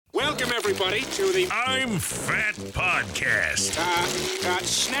Welcome, everybody, to the I'm Fat Podcast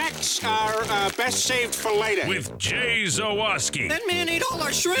snacks are best saved for later. with Jay Zawoski That man ate all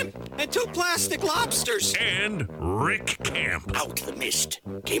our shrimp and 2 plastic lobsters. and Rick Camp. Out of the mist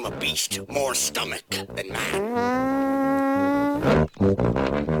came a beast more stomach than man.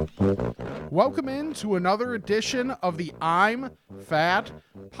 Welcome into another edition of the I'm Fat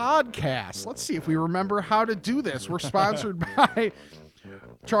Podcast. Let's see if we remember how to do this. We're sponsored by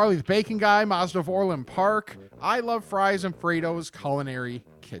Charlie the Bacon Guy, Mazda of Orland Park, I Love Fries and Fredo's Culinary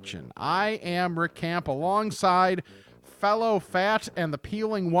Kitchen. I am Rick Camp alongside fellow fat and the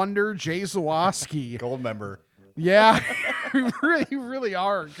peeling wonder, Jay Zawoski. Gold member. Yeah, we really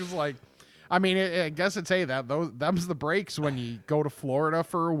are. Because, I mean, I guess I'd say them's the breaks when you go to Florida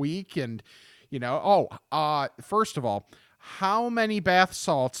for a week and, first of all, how many bath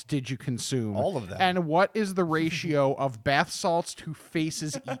salts did you consume? All of them. And what is the ratio of bath salts to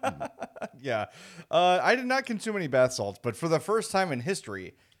faces eaten? Yeah. I did not consume any bath salts, but for the first time in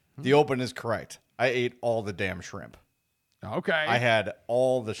history, the open is correct. I ate all the damn shrimp. Okay. I had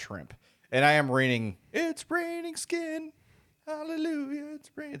all the shrimp. And I am raining. It's raining skin. Hallelujah.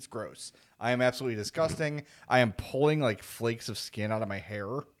 It's gross. I am absolutely disgusting. I am pulling like flakes of skin out of my hair.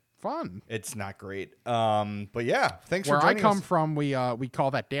 Fun. It's not great. But yeah, thanks Where for I joining come us. from, we call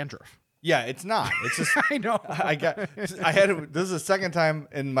that dandruff. Yeah, it's not. It's just I know. this is the second time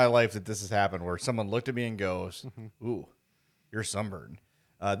in my life that this has happened where someone looked at me and goes, "Ooh, you're sunburned."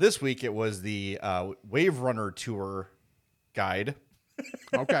 This week it was the Wave Runner Tour guide.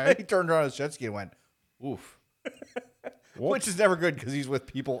 Okay. He turned around his jet ski and went, "Oof." Which is never good because he's with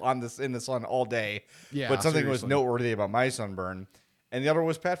people in the sun all day. Yeah, but something was seriously. noteworthy about my sunburn. And the other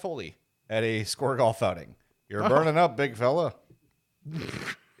was Pat Foley at a score golf outing. You're burning up, big fella.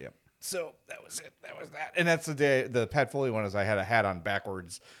 Yep. So that was it. That was that. And that's the day. The Pat Foley one is I had a hat on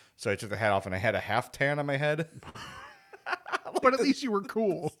backwards. So I took the hat off and I had a half tan on my head. But at least you were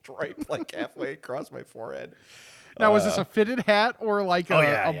cool. Stripe like halfway across my forehead. Now, was this a fitted hat or like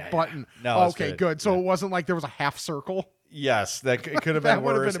a button? No, it was okay, fitted. good. So Yeah. it wasn't like there was a half circle. Yes, it could have That been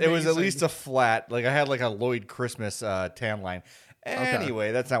would have worse. been It was at amazing. least a flat. Like I had like a Lloyd Christmas tan line.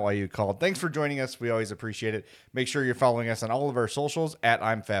 Anyway, that's not why you called. Thanks for joining us. We always appreciate it. Make sure you're following us on all of our socials at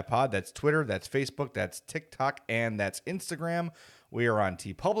I'm Fat Pod. That's Twitter, that's Facebook, that's TikTok, and that's Instagram. We are on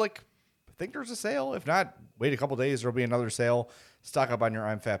TeePublic. I think there's a sale. If not, wait a couple days. There'll be another sale. Stock up on your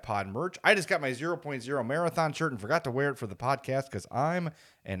I'm Fat Pod merch. I just got my 0.0 marathon shirt and forgot to wear it for the podcast because I'm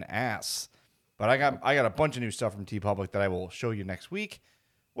an ass. But I got a bunch of new stuff from TeePublic that I will show you next week.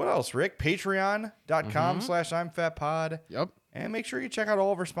 What else, Rick? Patreon.com/I'mFatPod. Yep. And make sure you check out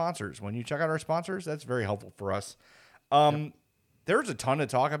all of our sponsors. When you check out our sponsors, that's very helpful for us. There's a ton to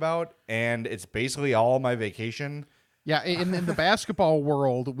talk about, and it's basically all my vacation. Yeah, in the basketball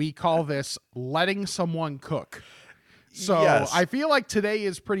world, we call this letting someone cook. So Yes. I feel like today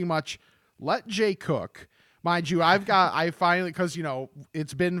is pretty much let Jay cook. Mind you, I finally, because,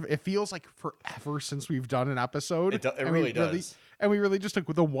 it feels like forever since we've done an episode. It And really does. And we really just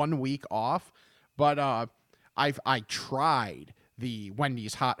took the 1 week off. But I tried the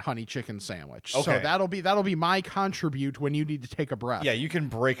Wendy's hot honey chicken sandwich. So Okay. that'll be my contribute when you need to take a breath. Yeah, you can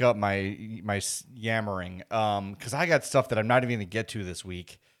break up my yammering because I got stuff that I'm not even going to get to this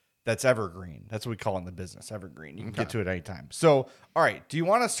week that's evergreen. That's what we call it in the business, evergreen. You can get to it anytime. So, all right, do you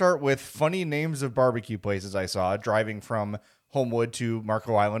want to start with funny names of barbecue places I saw driving from Homewood to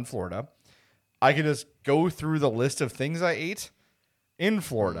Marco Island, Florida? I could just go through the list of things I ate in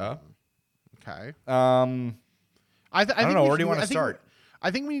Florida. Okay. I I don't know. Where do you want to start?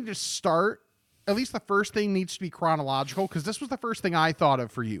 I think we need to start. At least the first thing needs to be chronological because this was the first thing I thought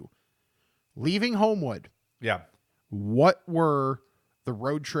of for you. Leaving Homewood, Yeah. what were the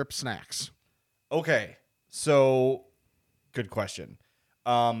road trip snacks? Okay. So, good question.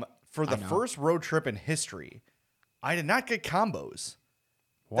 For the know. first road trip in history, I did not get combos.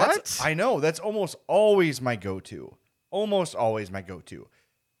 What? I know. That's almost always my go-to. Almost always my go-to.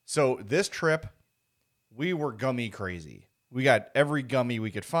 So this trip, we were gummy crazy. We got every gummy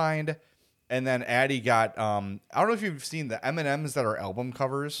we could find. And then Addie got, I don't know if you've seen the M&Ms that are album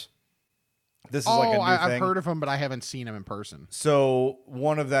covers. This is like a new I've thing. heard of them, but I haven't seen them in person. So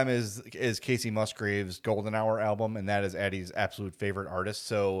one of them is Casey Musgrave's Golden Hour album, and that is Addie's absolute favorite artist.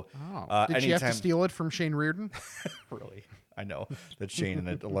 So Did you have to anytime- steal it from Shane Reardon? Really? I know that Shane and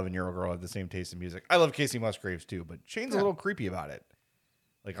an 11-year-old girl have the same taste in music. I love Casey Musgraves too, but Shane's a little creepy about it.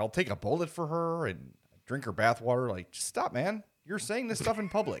 Like, I'll take a bullet for her and drink her bathwater. Like, just stop, man. You're saying this stuff in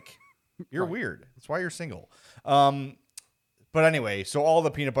public. You're weird. That's why you're single. But anyway, so all the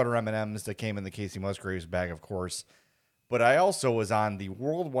peanut butter M&Ms that came in the Casey Musgraves bag, of course. but I also was on the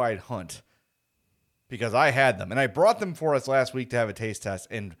worldwide hunt because I had them. And I brought them for us last week to have a taste test,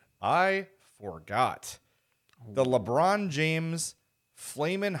 and I forgot. The LeBron James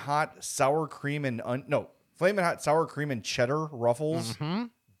Flamin' Hot Sour Cream and... Flamin' Hot Sour Cream and Cheddar Ruffles. Mm-hmm.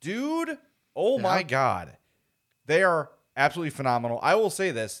 Dude, oh my God. They are absolutely phenomenal. I will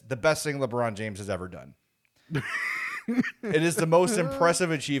say this, the best thing LeBron James has ever done. It is the most impressive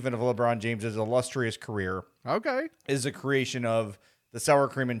achievement of LeBron James's illustrious career. Okay. Is the creation of the sour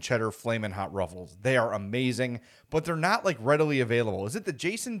cream and cheddar Flamin' Hot Ruffles. They are amazing, but they're not like readily available. Is it the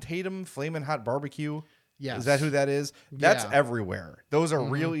Jason Tatum Flamin' Hot Barbecue? Yes. Is that who that is? That's Yeah. everywhere. Those are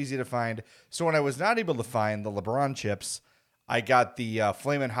real easy to find. So when I was not able to find the LeBron chips, I got the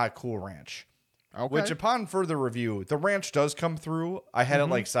Flamin' Hot Cool Ranch. Okay. Which, upon further review, the ranch does come through. I had it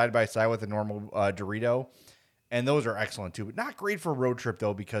like side by side with the normal Dorito, and those are excellent too. But not great for a road trip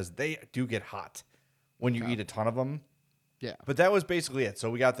though, because they do get hot when you eat a ton of them. Yeah. But that was basically it. So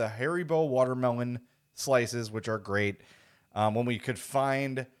we got the Haribo watermelon slices, which are great. When we could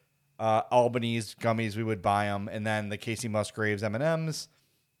find Albany's gummies, we would buy them, and then the Casey Musgraves M&Ms.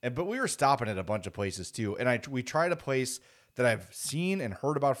 But we were stopping at a bunch of places too, and we tried a place that I've seen and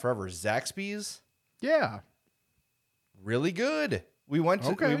heard about forever, Zaxby's. Yeah. Really good. We went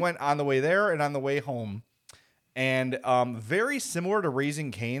Okay. on the way there and on the way home, and very similar to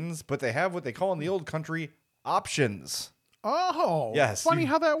Raising Cane's, but they have what they call in the old country options. Oh. Yes. Funny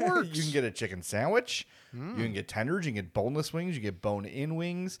how that works. You can get a chicken sandwich. You can get tenders. You can get boneless wings. You get bone-in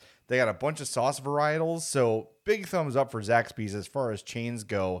wings. They got a bunch of sauce varietals. So big thumbs up for Zaxby's as far as chains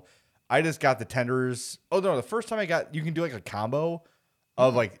go. I just got the tenders. Oh, no. The first time you can do like a combo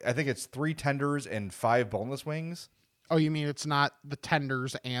of like, I think it's 3 tenders and 5 boneless wings. Oh, you mean it's not the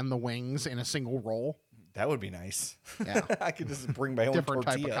tenders and the wings in a single roll? That would be nice. Yeah. I could just bring my own Different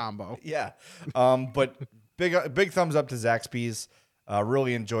tortilla. type of combo. Yeah. But big thumbs up to Zaxby's.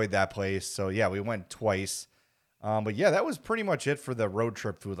 Really enjoyed that place. So yeah, we went twice. But yeah, that was pretty much it for the road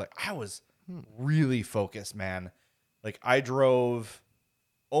trip food. Like I was really focused, man. Like I drove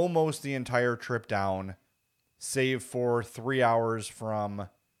almost the entire trip down, save for 3 hours from, what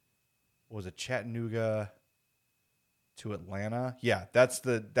was it, Chattanooga to Atlanta? Yeah, that's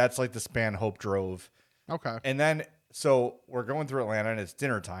like the span Hope drove. Okay. And then, so we're going through Atlanta and it's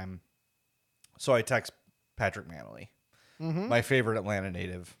dinner time. So I text Patrick Manley, my favorite Atlanta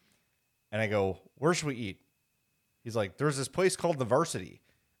native. And I go, where should we eat? He's like, there's this place called the Varsity.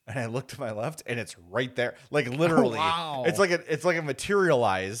 And I look to my left and it's right there. Like literally, wow. it's like it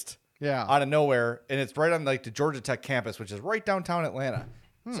materialized Yeah. out of nowhere. And it's right on like the Georgia Tech campus, which is right downtown Atlanta.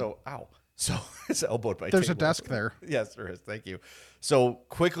 So, So it's elbowed by There's a table. desk there. Yes, there is. Thank you. So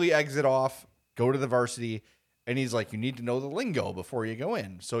quickly exit off, go to the Varsity, and he's like, you need to know the lingo before you go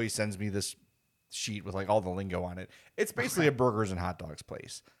in. So he sends me this sheet with like all the lingo on it. It's basically a burgers and hot dogs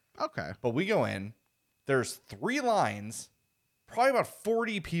place. Okay. But we go in, there's 3 lines, probably about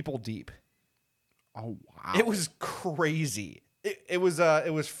 40 people deep. Oh, wow. It was crazy. It was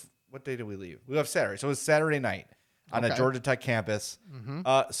what day did we leave? We left Saturday. So it was Saturday night on a Okay. Georgia Tech campus.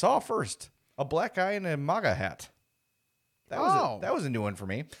 Saw first a black guy in a MAGA hat. That was a new one for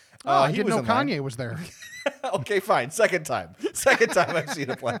me. I he didn't was know in line. Kanye was there. Okay, fine. Second time I've seen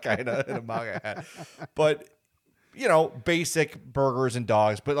a black guy in a MAGA hat. But, basic burgers and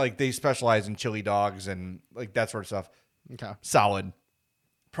dogs. But, like, they specialize in chili dogs and, like, that sort of stuff. Okay. Solid.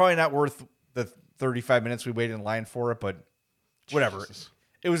 Probably not worth the 35 minutes we waited in line for it, but whatever. Jesus.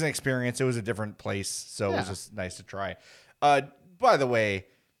 It was an experience. It was a different place, so it was Yeah. just nice to try. By the way,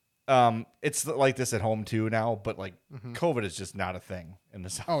 it's like this at home too now, but like COVID is just not a thing in the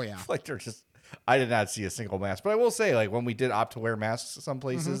South. Oh, yeah. Like I did not see a single mask, but I will say, like when we did opt to wear masks some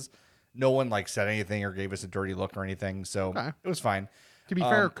places, no one like said anything or gave us a dirty look or anything, so Okay. it was fine. To be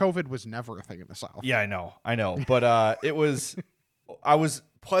fair, COVID was never a thing in the South. Yeah, I know, but I was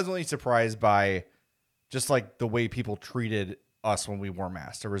pleasantly surprised by just like the way people treated us when we wore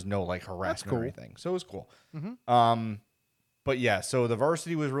masks. There was no like harassment cool. or anything, so it was cool. But yeah, so the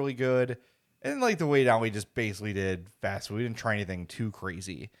Varsity was really good, and like the way down, we just basically did fast food. We didn't try anything too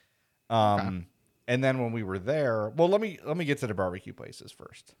crazy. And then when we were there, well, let me get to the barbecue places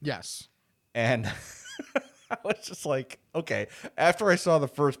first. Yes. And I was just like, okay. After I saw the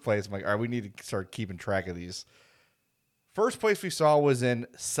first place, I'm like, all right, we need to start keeping track of these. First place we saw was in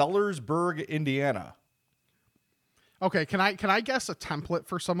Sellersburg, Indiana. Okay. Can I guess a template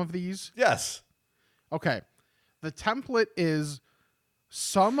for some of these? Yes. Okay. The template is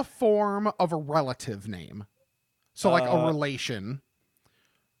some form of a relative name. So like a relation.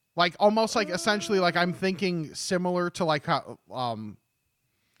 Like almost like essentially like I'm thinking similar to like how,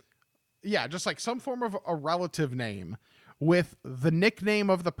 yeah, just like some form of a relative name with the nickname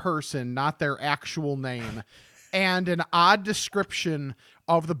of the person, not their actual name, and an odd description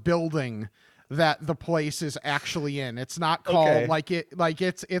of the building that the place is actually in. It's not called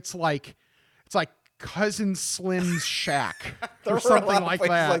it's like Cousin Slim's Shack There or were something a lot of like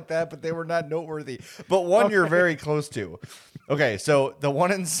places that. like that, but they were not noteworthy. But one you're very close to. Okay, so the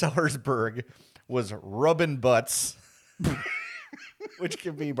one in Sellersburg was Rubbin' Butts, which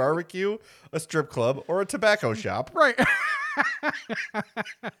can be barbecue, a strip club, or a tobacco shop. Right.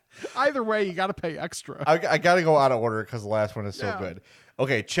 Either way, you got to pay extra. I got to go out of order because the last one is so Yeah. good.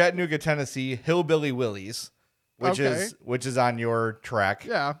 Okay, Chattanooga, Tennessee, Hillbilly Willie's, which is on your track.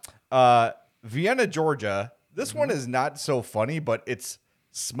 Yeah. Vienna, Georgia. This one is not so funny, but it's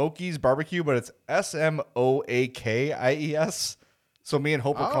Smokey's Barbecue, but it's Smoakies. So me and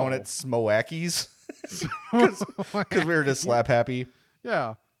Hope were calling it Smoakies because we were just slap happy.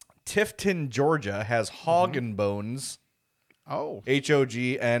 Yeah. Tifton, Georgia has Hog and Bones. Oh.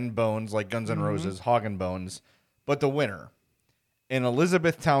 HOGN Bones, like Guns N' Roses, Hog and Bones. But the winner in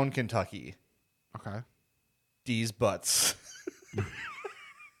Elizabethtown, Kentucky, Okay. D's Butts.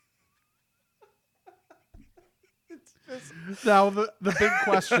 Now the big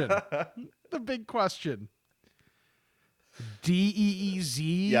question. The big question. DEEZ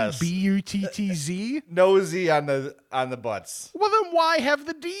Yes. BUTTZ? No Z on the butts. Well, then why have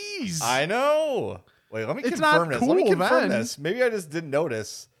the D's? I know. Wait, let me It's confirm not this. Let me cool, confirm then. this. Maybe I just didn't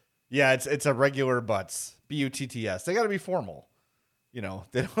notice. Yeah, it's a regular butts. BUTTS. They got to be formal. You know,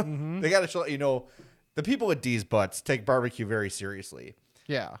 they don't, they got to show, the people at D's Butts take barbecue very seriously.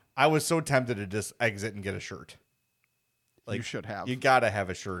 Yeah. I was so tempted to just exit and get a shirt. You should have. You got to have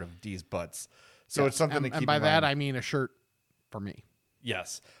a shirt of D's Butts. So it's something to keep and by in that, mind. I mean a shirt for me.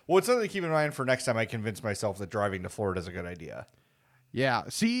 Yes. Well, it's something to keep in mind for next time I convince myself that driving to Florida is a good idea. Yeah.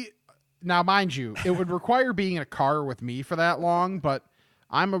 See, now mind you, it would require being in a car with me for that long, but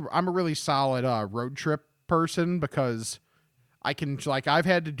I'm a really solid road trip person because I can, like, I've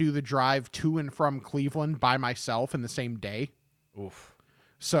had to do the drive to and from Cleveland by myself in the same day. Oof.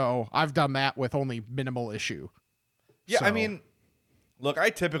 So I've done that with only minimal issue. Yeah, I So- mean, look, I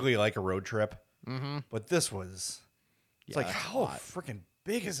typically like a road trip, but this was, it's like, that's a how lot. freaking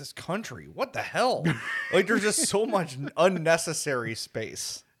big is this country? What the hell? Like, there's just so much unnecessary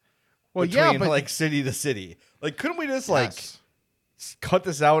space Well, between, yeah, but like, city to city. Like, couldn't we just, yes. cut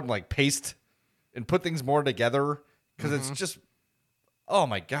this out and, like, paste and put things more together? Because it's just, oh,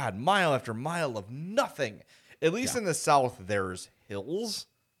 my God, mile after mile of nothing. At least in the South, there's hills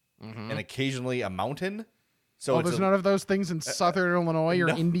and occasionally a mountain. So Oh, it's there's a- none of those things in Southern Illinois or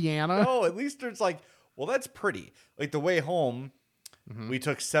no. Indiana. No, at least there's like, well, that's pretty. Like the way home, we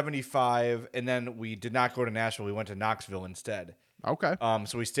took 75 and then we did not go to Nashville. We went to Knoxville instead. Okay.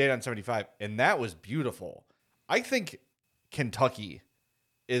 So we stayed on 75 and that was beautiful. I think Kentucky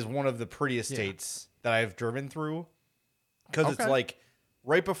is one of the prettiest states that I've driven through because it's Okay. like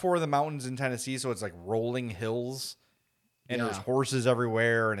right before the mountains in Tennessee. So it's like rolling hills and there's Yeah. horses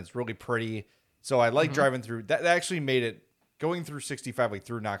everywhere and it's really pretty. So I like driving through that. That actually made it going through 65, like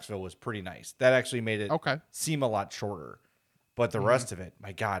through Knoxville was pretty nice. That actually made it Okay. seem a lot shorter, but the rest of it,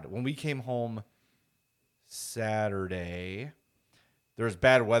 my God, when we came home Saturday, there was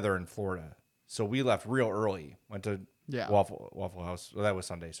bad weather in Florida. So we left real early, went to Yeah. Waffle House. Well, that was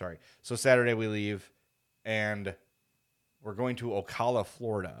Sunday. Sorry. So Saturday we leave and we're going to Ocala,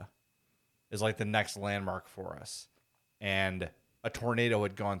 Florida is like the next landmark for us. And a tornado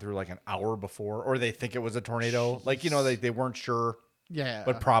had gone through like an hour before, or they think it was a tornado. Like, they weren't sure, Yeah.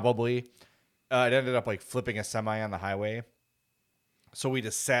 but probably. It ended up like flipping a semi on the highway. So we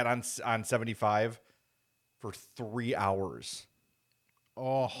just sat on 75 for 3 hours,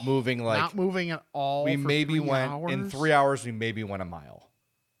 oh, moving like not moving at all. we for maybe 3 went hours? in 3 hours. We maybe went a mile.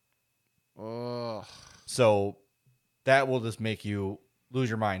 Ugh. So that will just make you lose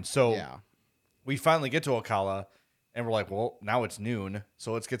your mind. So Yeah. we finally get to Ocala and we're like, well, now it's noon.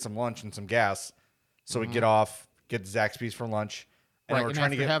 So let's get some lunch and some gas. So we get off, get Zaxby's for lunch. And Right, we're and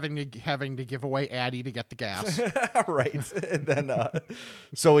trying to after get having to give away Addie to get the gas. right. And then,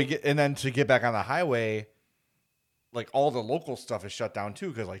 so we get, and then to get back on the highway, like all the local stuff is shut down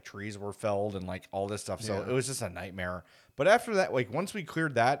too. Cause like trees were felled and like all this stuff. So Yeah. it was just a nightmare. But after that, like once we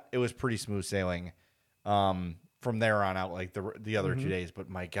cleared that, it was pretty smooth sailing. From there on out, like the other 2 days. But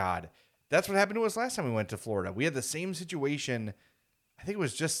my God, that's what happened to us last time we went to Florida. We had the same situation. I think it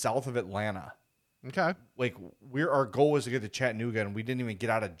was just south of Atlanta. Okay. Like our goal was to get to Chattanooga and we didn't even get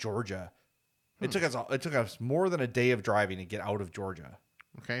out of Georgia. It took us more than a day of driving to get out of Georgia.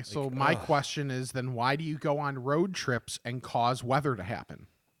 Okay. So my question is then why do you go on road trips and cause weather to happen?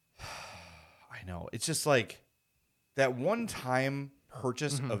 I know. It's just like that one-time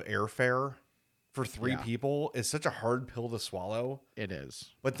purchase of airfare for 3 Yeah. people is such a hard pill to swallow. It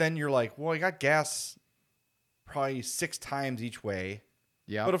is. But then you're like, well, I got gas probably 6 times each way.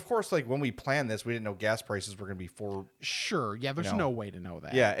 Yeah. But of course, like when we planned this, we didn't know gas prices were going to be Sure. Yeah, there's No. no way to know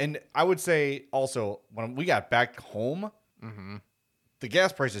that. Yeah, and I would say also when we got back home, the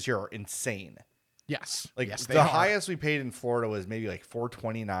gas prices here are insane. Yes. Like yes, they the are. highest we paid in Florida was maybe like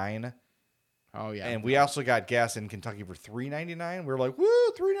 $4.29, Oh yeah. and we also got gas in Kentucky for $3.99. We were like, woo,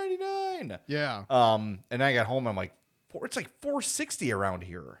 $3.99. Yeah. And I got home, I'm like, it's like $4.60 around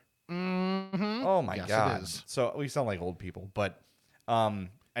here. Mm-hmm. Oh my Yes, it god! is. So we sound like old people, but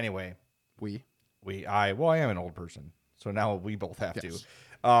anyway, I am an old person, so now we both have Yes. to.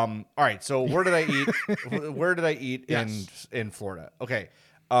 All right, so where did I eat? Where did I eat Yes. in Florida? Okay,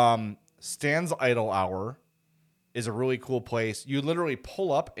 Stan's Idle Hour is a really cool place. You literally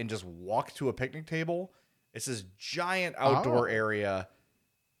pull up and just walk to a picnic table. It's this giant outdoor Oh. area.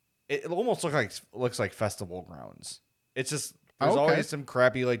 It almost looks like festival grounds. It's just there's Okay. always some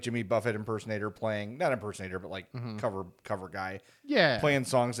crappy like Jimmy Buffett impersonator playing, not impersonator, but like cover guy Yeah. playing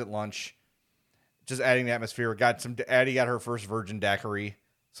songs at lunch, just adding the atmosphere. Addie got her first virgin daiquiri,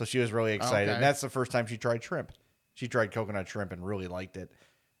 so she was really excited. Okay. And that's the first time she tried shrimp. She tried coconut shrimp and really liked it.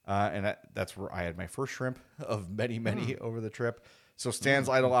 And that's where I had my first shrimp of many over the trip. So Stan's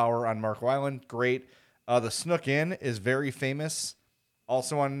Idle Hour on Marco Island, great. The Snook Inn is very famous,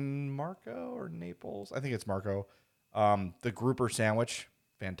 also on Marco or Naples. I think it's Marco. The grouper sandwich,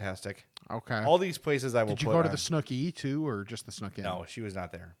 fantastic. Okay. All these places I will Did you put go to on- the Snooki too, or just the Snook Inn? No, she was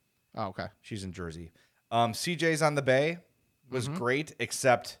not there. Oh, okay. She's in Jersey. CJ's on the Bay was great,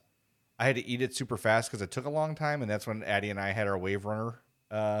 except I had to eat it super fast because it took a long time, and that's when Addie and I had our Wave Runner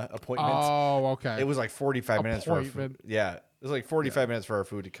appointment. Oh, okay. It was like 45 minutes for our food. Appointment. Yeah, it was like 45 minutes for our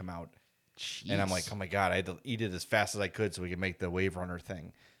food to come out. And I'm Jeez. like, oh my God, I had to eat it as fast as I could so we could make the Wave Runner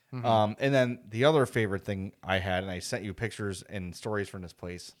thing. Mm-hmm. And then the other favorite thing I had, and I sent you pictures and stories from this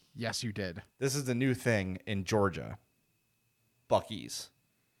place. Yes, you did. This is the new thing in Georgia. Buc-ee's.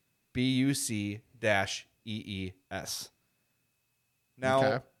 BUC-EES. Now,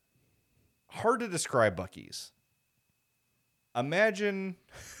 Okay. hard to describe Buc-ee's. Imagine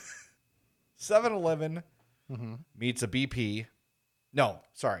 7-Eleven meets a BP. No,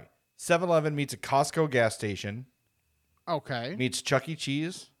 sorry. 7-Eleven meets a Costco gas station, Okay. meets Chuck E.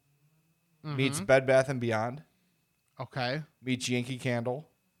 Cheese, meets Bed Bath & Beyond, Okay. meets Yankee Candle,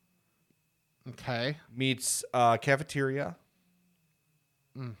 Okay. meets cafeteria.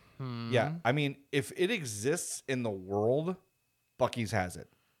 Yeah, I mean, if it exists in the world, Buc-ee's has it.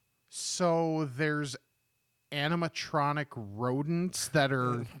 So there's animatronic rodents that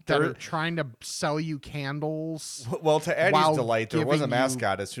are There- trying to sell you candles. Well, to Addie's While delight, there was a giving you-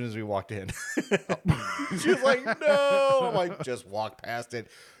 mascot as soon as we walked in. She was like, no. I'm like, just walk past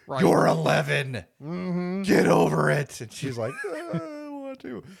it. Right. You're 11. Get over it. And she's like, I don't want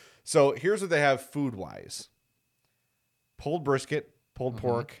to. So here's what they have food-wise. Pulled brisket, pulled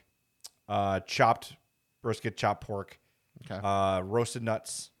pork, chopped brisket, chopped pork, Okay. roasted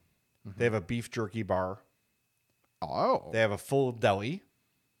nuts. They have a beef jerky bar. Oh. They have a full deli.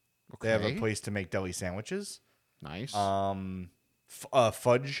 They have a Okay. place to make deli sandwiches. Nice. A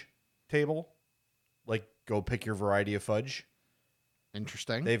fudge table. Like, go pick your variety of fudge.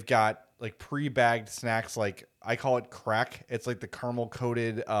 Interesting. They've got like pre-bagged snacks, like I call it crack. It's like the caramel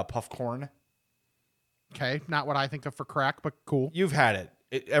coated puff corn. Okay. Not what I think of for crack, but cool. You've had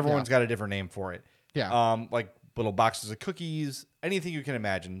it. Everyone's got a different name for it. Yeah. Like little boxes of cookies, anything you can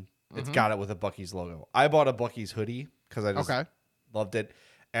imagine. It's got it with a Buc-ee's logo. I bought a Buc-ee's hoodie because I just Okay. loved it.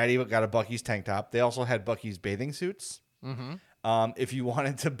 Addie got a Buc-ee's tank top. They also had Buc-ee's bathing suits. If you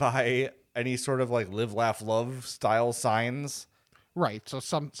wanted to buy any sort of like live, laugh, love style signs, Right. So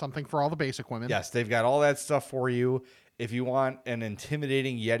something for all the basic women. yes, they've got all that stuff for you. If you want an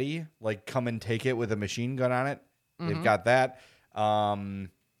intimidating Yeti, like come and take it with a machine gun on it, they've got that.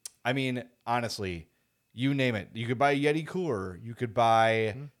 I mean, honestly, you name it. You could buy a Yeti cooler. You could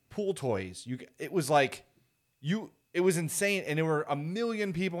buy pool toys. It was insane, and there were 1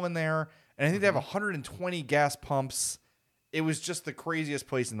 million people in there, and I think they have 120 gas pumps. It was just the craziest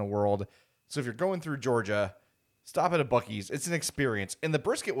place in the world. So if you're going through Georgia, stop at a Buc-ee's. It's an experience. And the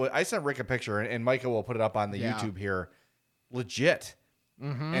brisket, I sent Rick a picture, and Micah will put it up on the Yeah. YouTube here. Legit.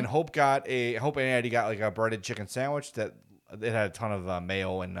 And Hope and Addie got like a breaded chicken sandwich that it had a ton of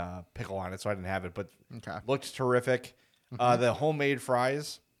mayo and pickle on it, so I didn't have it, but Okay. looked terrific. The homemade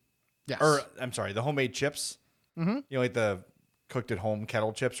fries, Yes. or I'm sorry, the homemade chips. You know, like the cooked at home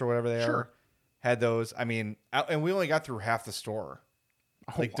kettle chips or whatever they Sure. are. Had those. I mean, and we only got through half the store.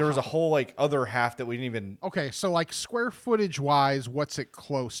 Like there was a whole like other half that we didn't even. Okay, so like square footage wise, what's it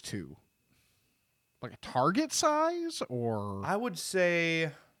close to? Like a Target size or I would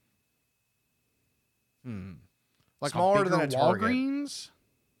say, like smaller a than bigger a Target. Walgreens?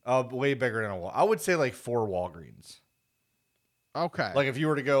 Way bigger than a wall. I would say like 4 Walgreens. Okay. Like if you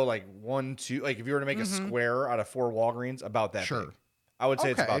were to go like 1, 2, like if you were to make a square out of 4 Walgreens, about that Sure. big. I would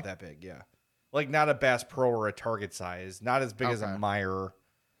say it's Okay. about that big. Yeah. Like not a Bass Pro or a Target size, not as big as a Okay. Meijer,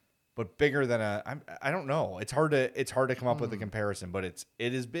 but bigger than I don't know. It's hard to come up with a comparison, but it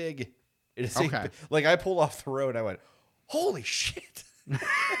is big. It is Okay. like I pulled off the road and I went, holy shit.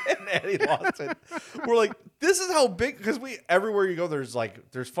 And Addie lost it. We're like, this is how big, because everywhere you go,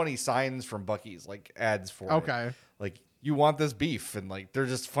 there's funny signs from Buc-ee's, like ads for it. Okay. Like, you want this beef, and like they're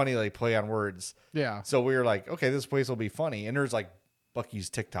just funny, like play on words. Yeah. So we were like, okay, this place will be funny. And there's like Buc-ee's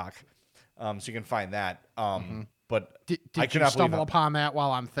TikTok. So you can find that. But Did I you cannot stumble believe upon that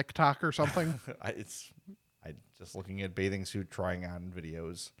while on TikTok or something? I just looking at bathing suit trying on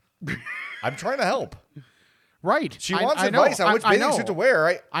videos. I'm trying to help. Right. She wants advice on which bathing suit to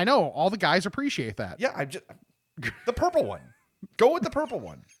wear. I know. All the guys appreciate that. Yeah, I'm just the purple one. Go with the purple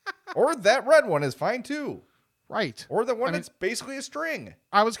one, or that red one is fine too, Right. or the one that's basically a string.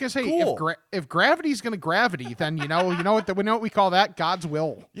 I was gonna say Cool. if gravity's gonna gravity, then you know what we call that, God's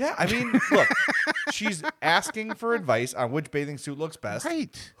will. Yeah, I mean, look, she's asking for advice on which bathing suit looks best.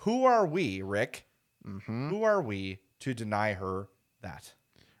 Right. Who are we, Rick? Who are we to deny her that?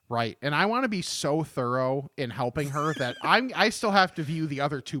 Right. And I want to be so thorough in helping her that I still have to view the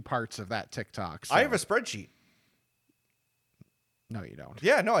other 2 parts of that TikTok. So. I have a spreadsheet. No, you don't.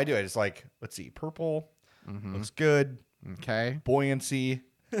 Yeah, no, I do. It's like, let's see, purple looks good. Okay. Buoyancy,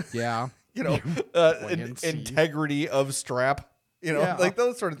 Yeah. Buoyancy. Integrity of strap, Yeah. like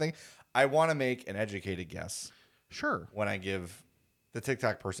those sort of things. I want to make an educated guess Sure. when I give the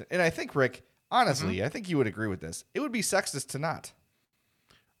TikTok person. And I think, Rick, honestly, I think you would agree with this. It would be sexist to not.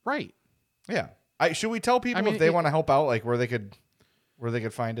 Right. Yeah. Should we tell people mean, if they want to help out, like where they could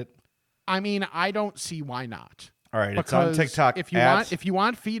find it? I mean, I don't see why not. All right, it's on TikTok. If you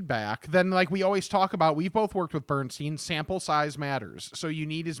want feedback, then like we always talk about, we've both worked with Bernstein. Sample size matters, so you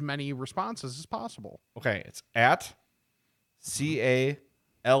need as many responses as possible. Okay, it's at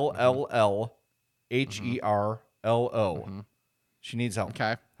CALLLHERLO. She needs help.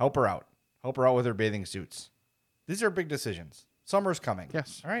 Okay. Help her out. Help her out with her bathing suits. These are big decisions. Summer's coming.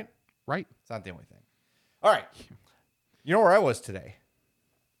 Yes. All right. Right. It's not the only thing. All right. You know where I was today?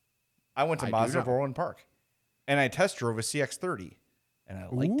 I went to I do Mazda know. of Orland Park, and I test drove a CX-30, and I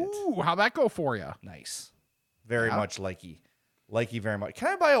liked it. Ooh, how'd that go for you? Nice. Very Yeah? much likey. Likey very much. Can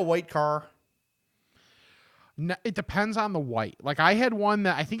I buy a white car? No, it depends on the white. Like I had one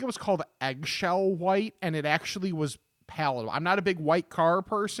that I think it was called eggshell white, and it actually was palatable. I'm not a big white car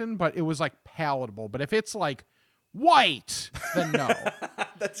person, but it was like palatable. But if it's like white, then no.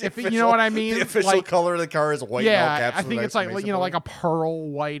 That's If you know what I mean, The official like- color of the car is white. Yeah, all caps I with think an it's like exclamation like point. a pearl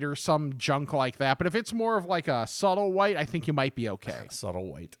white or some junk like that. But if it's more of like a subtle white, I think you might be okay.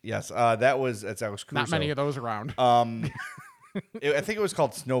 Subtle white. Yes. That was Crusoe. Not many of those around. I think it was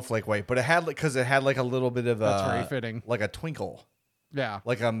called snowflake white, but it had like a little bit of That's very fitting. like a twinkle, Yeah.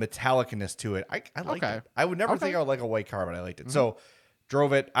 like a metallicness to it. I liked Okay. it. I would never Okay. think I would like a white car, but I liked it. So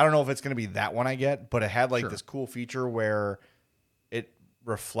drove it. I don't know if it's going to be that one I get, but it had like Sure. this cool feature where it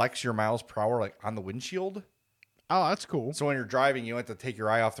reflects your miles per hour like on the windshield. Oh, that's cool. So when you're driving, you don't have to take your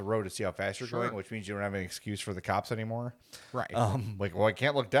eye off the road to see how fast you're Sure. going, which means you don't have an excuse for the cops anymore. Right. Like, well, I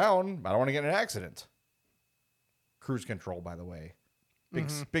can't look down. I don't want to get in an accident. Cruise control, by the way,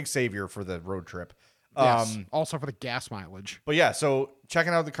 big savior for the road trip. Yes. Also for the gas mileage. But yeah, so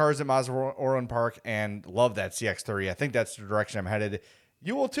checking out the cars at Mazda Orland Park and love that CX-30. I think that's the direction I'm headed.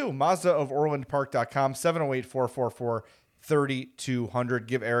 You will too. Mazda of OrlandPark.com, 708-444-3200.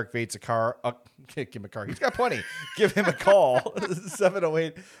 Give Eric Vates a car. Give him a car. He's got plenty. Give him a call.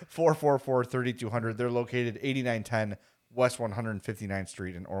 708-444-3200. They're located 8910 West 159th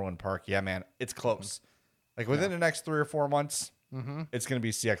Street in Orland Park. Yeah, man, it's close. Like within the next 3 or 4 months, it's going to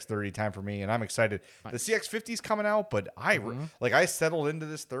be CX-30 time for me, and I'm excited. The CX-50 is coming out, but I settled into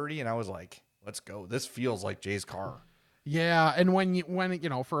this 30, and I was like, let's go. This feels like Jay's car. Yeah, and when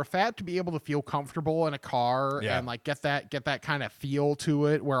for a fat to be able to feel comfortable in a car Yeah. and like get that kind of feel to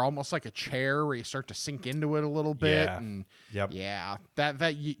it, where almost like a chair where you start to sink into it a little bit, Yeah. and Yep. yeah,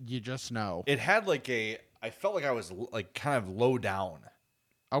 that you just know. It had I felt like I was like kind of low down.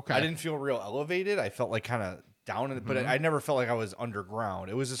 Okay, I didn't feel real elevated. I felt like kind of down, but I never felt like I was underground.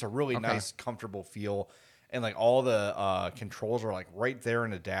 It was just a really nice, comfortable feel. And like all the controls are like right there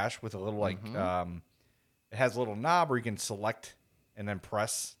in the dash with a little it has a little knob where you can select and then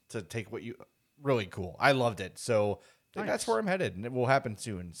press to take what you really cool. I loved it. So I think that's where I'm headed, and it will happen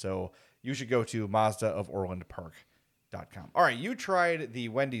soon. So you should go to MazdaofOrlandPark.com. All right, you tried the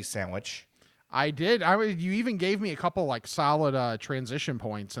Wendy's sandwich. I did. You even gave me a couple like solid transition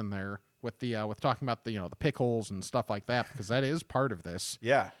points in there with the with talking about the the pickles and stuff like that, because that is part of this.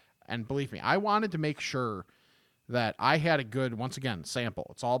 Yeah. And believe me, I wanted to make sure that I had a good, once again, sample.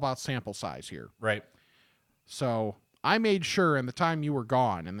 It's all about sample size here. Right. So I made sure in the time you were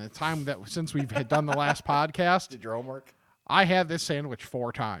gone and the time that since we've had done the last podcast, Did your homework? I had this sandwich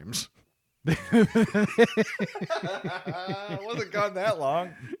 4 times. Wasn't gone that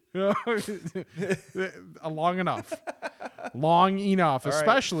long. Long enough. Long enough, All right.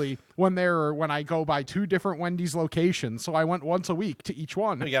 especially when I go by 2 different Wendy's locations. So I went once a week to each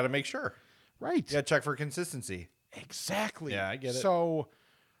one. You got to make sure. Right. You got to check for consistency. Exactly. Yeah, I get it. So,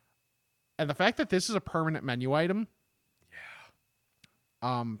 and the fact that this is a permanent menu item.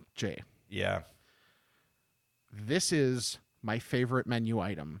 Yeah. Jay, Yeah. this is my favorite menu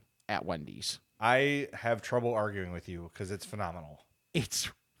item at Wendy's. I have trouble arguing with you because it's phenomenal. It's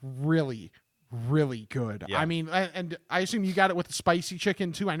really, really good. Yeah. I mean, and I assume you got it with the spicy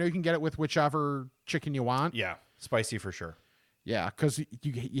chicken too. I know you can get it with whichever chicken you want. Yeah. Spicy for sure. Yeah, because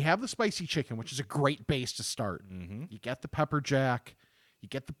you have the spicy chicken, which is a great base to start. Mm-hmm. You get the pepper jack, you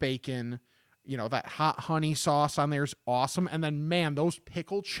get the bacon, that hot honey sauce on there is awesome. And then, man, those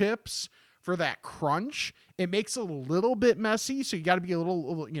pickle chips for that crunch, it makes it a little bit messy. So you got to be a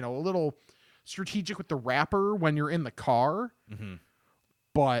little strategic with the wrapper when you're in the car. Mm-hmm.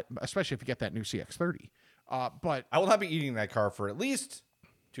 But especially if you get that new CX-30. But I will not be eating that car for at least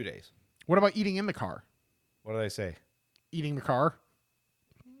 2 days. what about eating in the car? What did I say? Eating the car,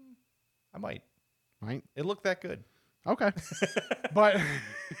 I might. right? It looked that good. Okay. But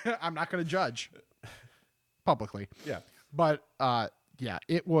I'm not going to judge publicly. Yeah. But yeah,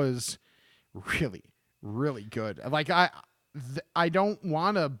 it was really, really good. Like I don't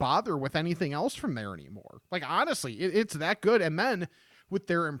want to bother with anything else from there anymore. Like honestly, it's that good. And then with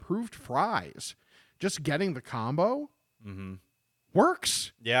their improved fries, just getting the combo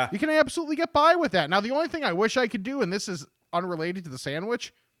works. Yeah. You can absolutely get by with that. Now, the only thing I wish I could do, and this is unrelated to the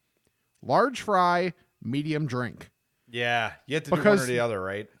sandwich, large fry, medium drink. Yeah. You have to do one Because- or the other,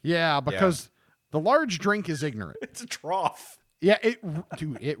 right? Yeah, because the large drink is ignorant. It's a trough. Yeah,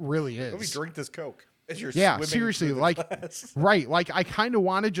 dude, it really Let me is. drink this Coke. As you're Yeah, swimming seriously, through the like, glass. right, like I kind of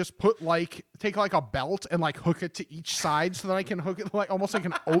want to just take like a belt and like hook it to each side so that I can hook it like almost like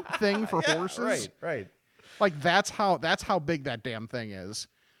an oat thing for Yeah, horses. Right. Like that's how big that damn thing is.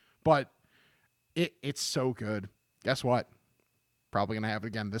 But it's so good. Guess what? Probably gonna have it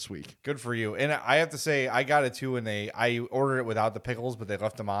again this week. Good for you. And I have to say, I got it too, and I ordered it without the pickles, but they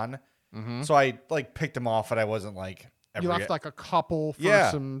left them on. So I like picked them off, and I wasn't like You left like a couple for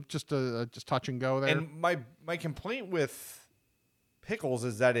Yeah. some just touch and go there. And my complaint with pickles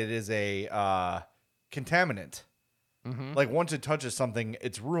is that it is a contaminant. Like once it touches something,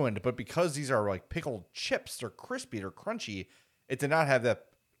 it's ruined. But because these are like pickled chips, they're crispy, they're crunchy. It did not have that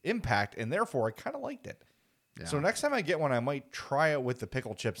impact, and therefore I kind of liked it. Yeah. So next time I get one, I might try it with the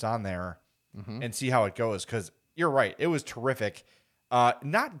pickle chips on there and see how it goes. Because you're right, it was terrific.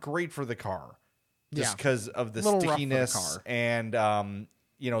 Not great for the car, just Yeah. because of the Little rough for the stickiness car. and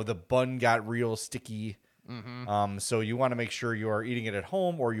the bun got real sticky. So you want to make sure you are eating it at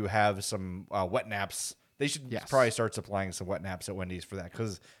home or you have some wet naps. They should Yes. probably start supplying some wet naps at Wendy's for that,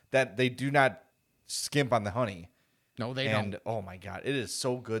 because that they do not skimp on the honey. No, they And don't. oh my god, it is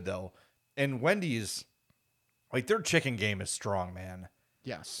so good though. And Wendy's, like their chicken game is strong, man.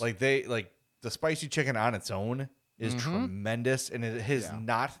 Yes. Like the spicy chicken on its own is tremendous, and it has Yeah.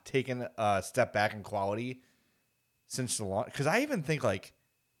 not taken a step back in quality since the launch. Because I even think like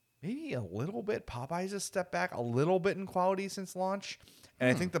maybe a little bit Popeyes has stepped back a little bit in quality since launch, and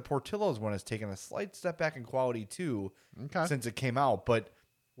I think the Portillo's one has taken a slight step back in quality too Okay. since it came out. But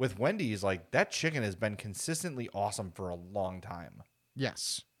with Wendy's, like that chicken has been consistently awesome for a long time.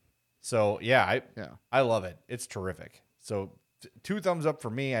 Yes. So yeah, Yeah. I love it. It's terrific. So 2 thumbs up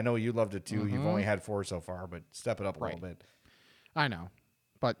for me. I know you loved it too. You've only had 4 so far, but step it up a little bit. I know.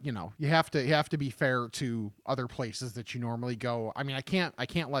 But you have to be fair to other places that you normally go. I mean, I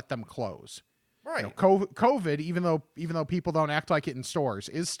can't let them close. Right. COVID, even though people don't act like it in stores,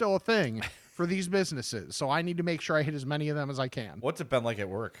 is still a thing for these businesses. So I need to make sure I hit as many of them as I can. What's it been like at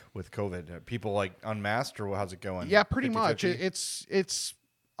work with COVID? Are people like unmasked, or how's it going? Yeah, pretty 50-50? much.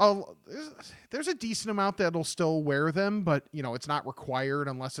 There's a decent amount that'll still wear them, but it's not required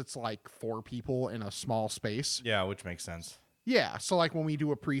unless it's like 4 people in a small space. Yeah, which makes sense. Yeah, so like when we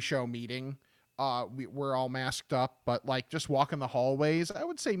do a pre-show meeting, we're all masked up, but like just walking the hallways, I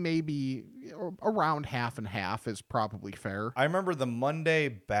would say maybe around half and half is probably fair. I remember the Monday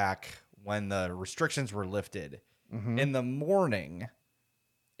back when the restrictions were lifted. In the morning,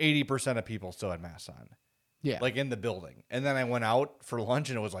 80% of people still had masks on. Yeah. Like in the building. And then I went out for lunch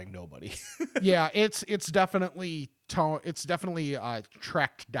and it was like nobody. Yeah, it's definitely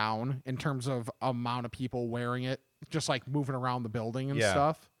tracked down in terms of amount of people wearing it, just like moving around the building and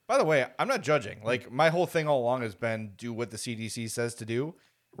stuff. By the way, I'm not judging. Like my whole thing all along has been do what the CDC says to do.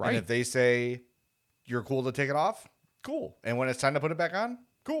 Right. And if they say you're cool to take it off, cool. And when it's time to put it back on,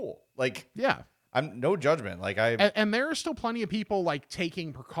 cool. Like, Yeah. I'm no judgment. Like And there are still plenty of people like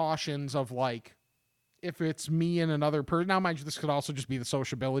taking precautions of like, if it's me and another person, now mind you, this could also just be the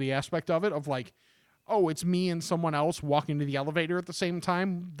sociability aspect of it, of like, oh, it's me and someone else walking to the elevator at the same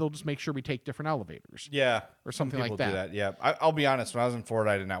time. They'll just make sure we take different elevators. yeah, Or something some like people do that. Yeah, I'll be honest. When I was in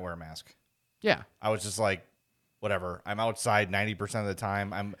Florida, I did not wear a mask. Yeah. I was just like, whatever. I'm outside 90% of the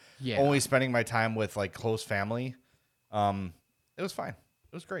time. I'm Yeah. only spending my time with like close family. It was fine.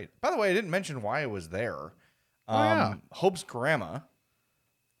 It was great. By the way, I didn't mention why I was there. Yeah. Hope's grandma,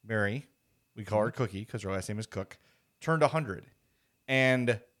 Mary, we call her Cookie because her last name is Cook, turned 100.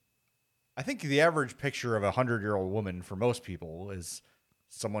 And I think the average picture of a 100-year-old woman for most people is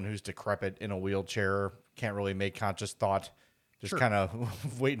someone who's decrepit in a wheelchair, can't really make conscious thought, just kind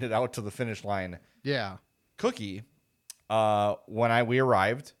of waiting it out to the finish line. Yeah. Cookie, when we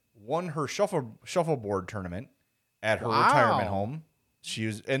arrived, won her shuffleboard tournament at her retirement home. She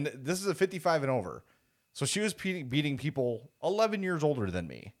was, and this is a 55 and over, so she was beating people 11 years older than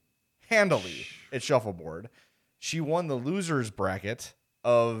me handily at shuffleboard. She won the losers bracket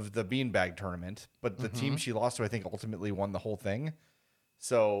of the beanbag tournament, but the team she lost to, I think, ultimately won the whole thing.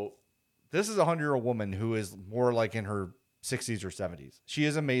 So this is a 100-year-old woman who is more like in her 60s or 70s. She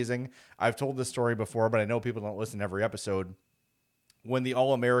is amazing. I've told this story before, but I know people don't listen to every episode. When the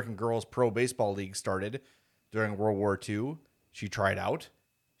All-American Girls Pro Baseball League started during World War II, she tried out,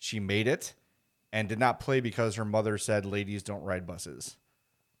 she made it, and did not play because her mother said ladies don't ride buses.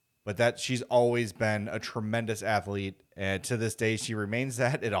 But that she's always been a tremendous athlete, and to this day she remains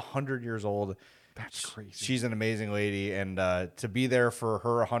that at 100 years old. That's crazy. She's an amazing lady, and to be there for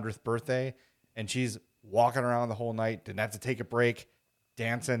her 100th birthday, and she's walking around the whole night, didn't have to take a break,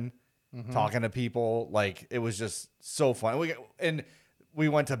 dancing, talking to people. Like, it was just so fun. We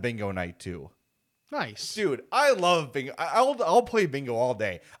went to bingo night too. Nice. Dude, I love bingo. I'll play bingo all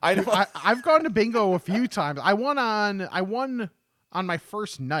day. I've gone to bingo a few times. I won on my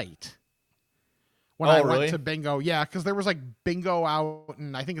first night when I really? went to bingo. Yeah, because there was like bingo out,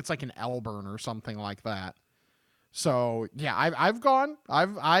 and I think it's like in Elburn or something like that. So yeah, I've gone.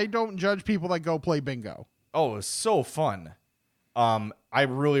 I don't judge people that go play bingo. Oh, it was so fun. I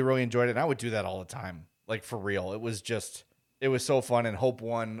really, really enjoyed it. And I would do that all the time. Like, for real. It was so fun. And Hope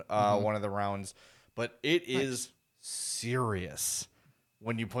won one of the rounds. But it is serious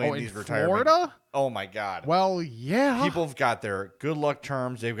when you play in these retirement. Florida? Oh my God. Well, yeah. People have got their good luck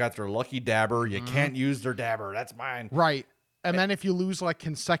charms. They've got their lucky dabber. You can't use their dabber. That's mine. Right. And then if you lose like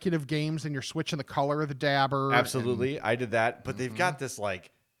consecutive games and you're switching the color of the dabber. Absolutely. I did that. But they've got this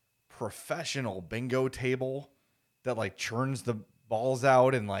like professional bingo table that like churns the balls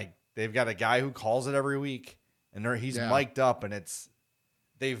out, and like they've got a guy who calls it every week, and he's mic'd up, and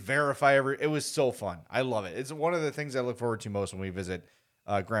they verify it was so fun. I love it. It's one of the things I look forward to most when we visit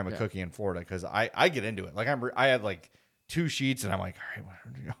Grandma Cookie in Florida, because I get into it. Like I had like 2 sheets, and I'm like,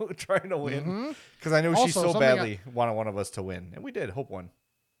 all right, trying to win, because I know she Also, so badly wanted one of us to win, and we did. Hope won.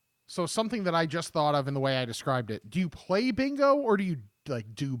 So something that I just thought of in the way I described it. Do you play bingo or do you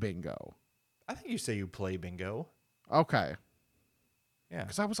like do bingo? I think you say you play bingo. Okay. Yeah.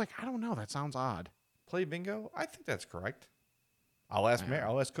 Because I was like, I don't know. That sounds odd. Play bingo? I think that's correct. I'll ask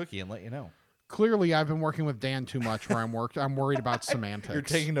Cookie and let you know. Clearly, I've been working with Dan too much where I'm worried about semantics. You're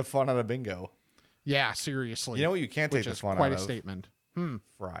taking the fun out of bingo. Yeah, seriously. You know what you can't take Which the is fun quite out a of? statement.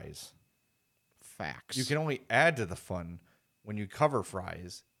 Fries. Facts. You can only add to the fun when you cover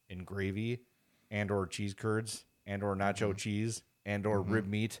fries in gravy and or cheese curds and or nacho cheese and or rib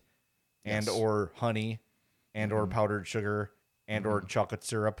meat and or honey and or powdered sugar and or chocolate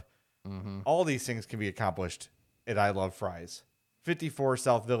syrup. All these things can be accomplished at I Love Fries. 54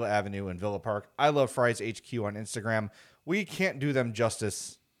 South Villa Avenue in Villa Park. I Love Fries HQ on Instagram. We can't do them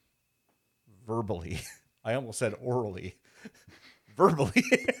justice verbally. I almost said orally. Verbally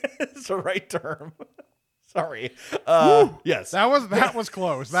is the right term. Sorry. Yes. That was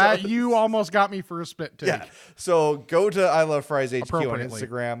close. You almost got me for a spit take. Yeah. So go to I Love Fries HQ on Appropriately.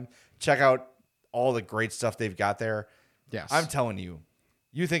 Instagram. Check out all the great stuff they've got there. Yes. I'm telling you,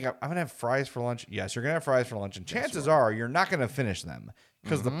 You think I'm going to have fries for lunch? Yes, you're going to have fries for lunch. And chances are you're not going to finish them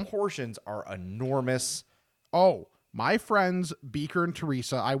because the portions are enormous. Oh, my friends Beaker and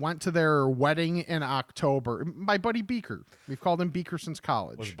Teresa, I went to their wedding in October. My buddy Beaker. We've called him Beaker since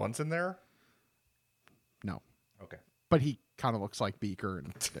college. Was Bunsen there? No. Okay. But he kind of looks like Beaker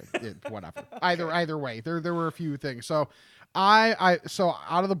and whatever. Either way, there were a few things. So so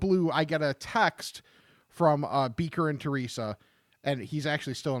out of the blue, I get a text from Beaker and Teresa, and he's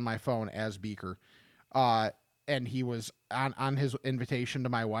actually still in my phone as Beaker. And he was on his invitation to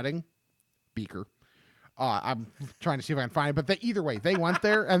my wedding, Beaker. I'm trying to see if I can find it, but either way, they went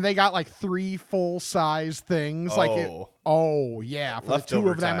there and they got like 3 full-size things. Yeah, for the 2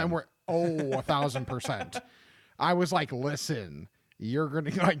 of them, and we're 1,000%. I was like, listen, you're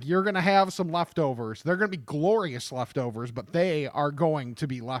gonna have some leftovers. They're gonna be glorious leftovers, but they are going to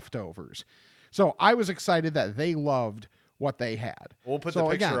be leftovers. So I was excited that they loved what they had. We'll put the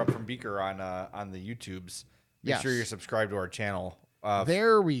picture up from Beaker on the YouTubes. Make sure you're subscribed to our channel.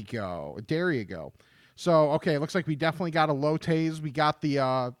 There we go. There you go. So, okay, it looks like we definitely got a Lottes. We got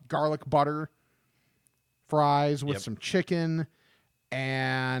the garlic butter fries with some chicken,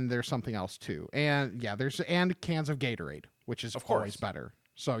 and there's something else too. And yeah, and cans of Gatorade, which is always better.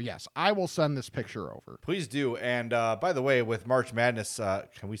 So yes, I will send this picture over. Please do. And by the way, with March Madness,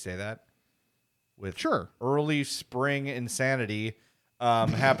 can we say that? With early spring insanity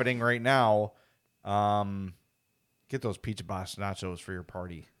happening right now, get those Pizza Boss nachos for your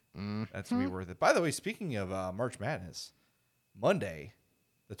party. That's going to be worth it. By the way, speaking of March Madness, Monday,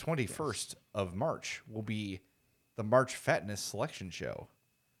 the 21st of March, will be the March Fatness Selection Show.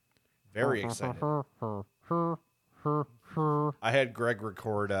 Very excited. I had Greg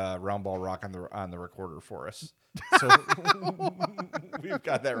record Round Ball Rock on the recorder for us. So we've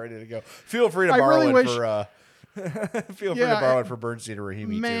got that ready to go. Feel free to borrow it for... Feel free to borrow it for Bernstein or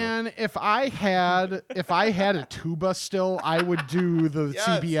Rahimi too. Man, if I had a tuba still, I would do the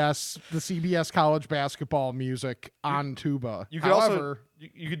CBS college basketball music on tuba. You could also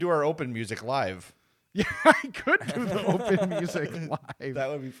you could do our open music live. Yeah, I could do the open music live. That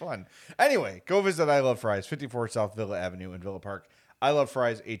would be fun. Anyway, go visit I Love Fries, 54 South Villa Avenue in Villa Park. I Love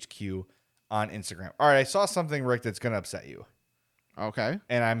Fries HQ on Instagram. All right, I saw something, Rick, that's going to upset you. Okay.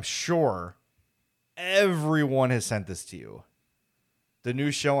 And I'm sure everyone has sent this to you. The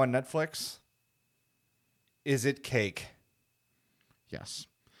new show on Netflix, Is It Cake? Yes.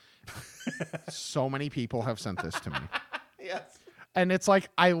 So many people have sent this to me. Yes. And it's like,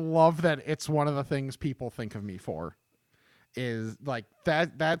 I love that it's one of the things people think of me for. Is like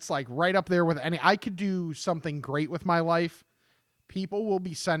that's like right up there with I could do something great with my life. People will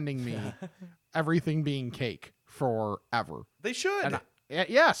be sending me everything being cake forever. They should. And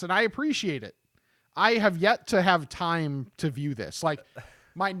yes, and I appreciate it. I have yet to have time to view this. Like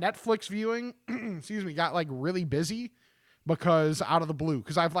my Netflix viewing, got like really busy because out of the blue,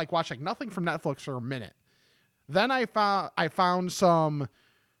 because I've like watched like nothing from Netflix for a minute. Then I found some.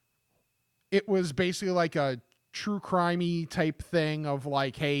 It was basically like a true crimey type thing of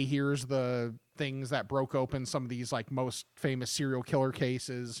like, hey, here's the things that broke open some of these like most famous serial killer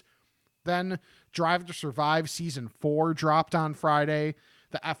cases. Then Drive to Survive season 4 dropped on Friday,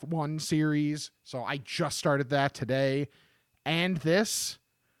 the F1 series. So I just started that today. And this,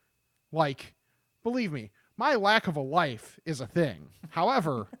 like, believe me, my lack of a life is a thing.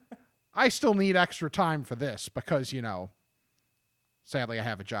 However, I still need extra time for this because, sadly I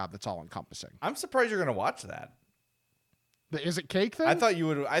have a job that's all encompassing. I'm surprised you're going to watch that. The Is It Cake thing? I thought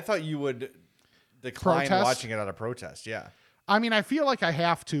you would decline watching it out of protest. Yeah. I mean, I feel like I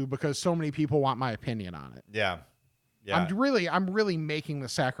have to because so many people want my opinion on it. Yeah. Yeah. I'm really making the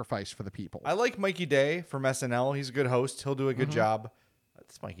sacrifice for the people. I like Mikey Day from SNL. He's a good host. He'll do a good job.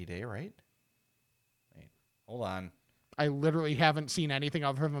 That's Mikey Day, right? Wait, hold on. I literally haven't seen anything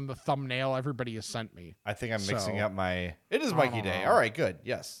other than the thumbnail everybody has sent me. I think I'm mixing up my... It is Mikey Day. All right, good.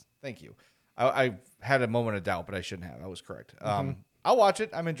 Yes. Thank you. I had a moment of doubt, but I shouldn't have. I was correct. I'll watch it.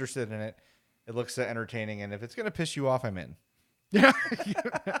 I'm interested in it. It looks entertaining, and if it's going to piss you off, I'm in. Yeah.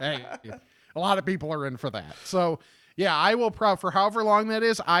 Hey, a lot of people are in for that. So, yeah, I will for however long that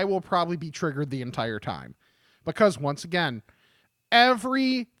is, I will probably be triggered the entire time. Because, once again,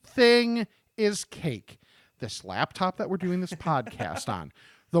 everything is cake. This laptop that we're doing this podcast on,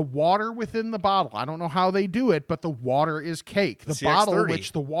 the water within the bottle, I don't know how they do it, but the water is cake. The bottle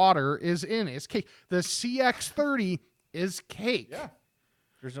which the water is in is cake. The CX-30 is cake. Yeah,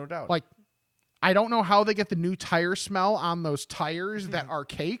 there's no doubt. Like, I don't know how they get the new tire smell on those tires that are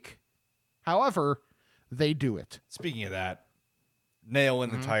cake. However, they do it. Speaking of that, nail in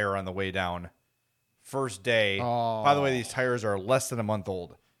the tire on the way down First day. By the way, these tires are less than a month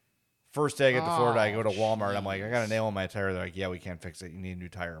old. First day I get to Florida, I go to Walmart. I'm like, I got a nail in my tire. They're like, yeah, we can't fix it. You need a new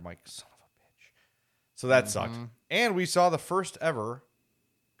tire. I'm like, son of a bitch. So that sucked. And we saw the first ever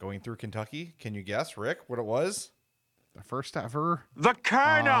going through Kentucky. Can you guess, Rick, what it was? The first ever. The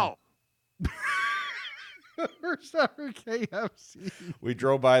Colonel. First ever KFC. We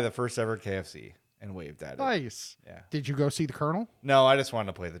drove by the first ever KFC and waved at it. Nice. Yeah. Did you go see the Colonel? No, I just wanted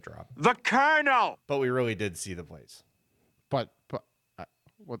to play the drop. The Colonel. But we really did see the place. But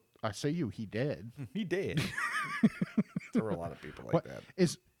what I say he did. He did. There were a lot of people like What that.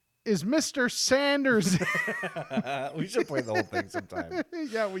 is Mr. Sanders? We should play the whole thing sometime.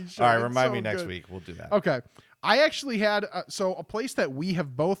 Yeah, we should. All right, It's remind so me next good. week. We'll do that. Okay. I actually had a place that we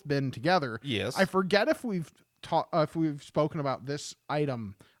have both been together. Yes. I forget if we've spoken about this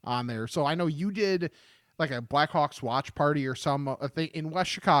item on there. So I know you did like a Blackhawks watch party or some thing in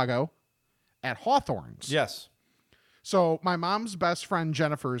West Chicago at Hawthorne's. Yes. So my mom's best friend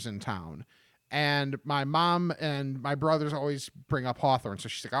Jennifer's in town, and my mom and my brothers always bring up Hawthorne. So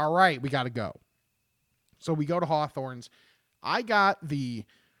she's like, all right, we got to go. So we go to Hawthorne's. I got the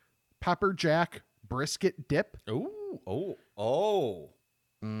pepper jack brisket dip. Oh.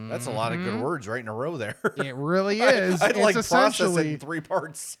 That's a lot of good words right in a row there. It really is. I'd like it's process it essentially in 3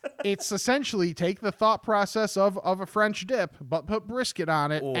 parts. it's essentially take the thought process of a French dip, but put brisket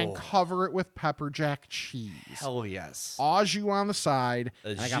on it and Oh. cover it with pepper jack cheese. Hell yes. Au jus on the side. A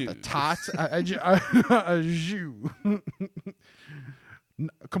And I got the jus. tots. A jus.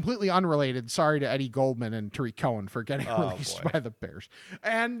 Completely unrelated. Sorry to Eddie Goldman and Tariq Cohen for getting released boy. by the Bears.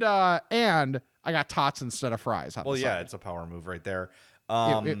 And I got tots instead of fries. On Well, the yeah, side. it's a power move right there.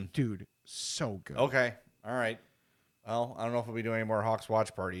 Dude, so good. Okay. All right. Well, I don't know if we'll be doing any more Hawks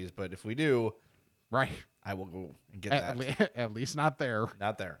watch parties, but if we do, Right. I will go and get that. At least not there.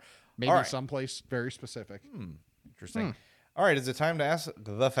 Not there. Maybe All right. someplace very specific. Interesting. All right. Is it time to ask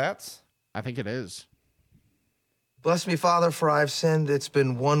the Fats? I think it is. Bless me, Father, for I've sinned. It's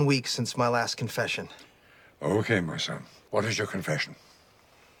been 1 week since my last confession. Okay, my son. What is your confession?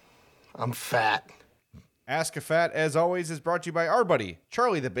 I'm fat. Ask a Fat, as always, is brought to you by our buddy,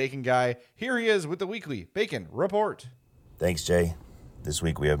 Charlie the Bacon Guy. Here he is with the weekly Bacon Report. Thanks, Jay. This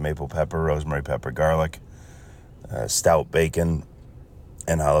week we have maple pepper, rosemary pepper, garlic, stout bacon,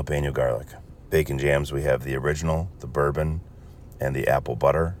 and jalapeno garlic. Bacon jams, we have the original, the bourbon, and the apple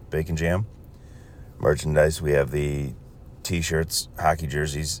butter bacon jam. Merchandise, we have the t-shirts, hockey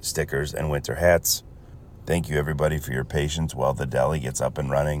jerseys, stickers, and winter hats. Thank you, everybody, for your patience while the deli gets up and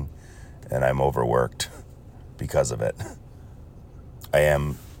running, and I'm overworked because of it. I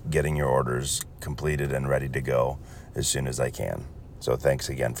am getting your orders completed and ready to go as soon as I can. So thanks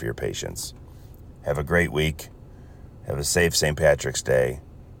again for your patience. Have a great week. Have a safe St. Patrick's Day.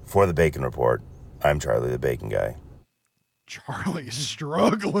 For the Bacon Report, I'm Charlie the Bacon Guy. Charlie's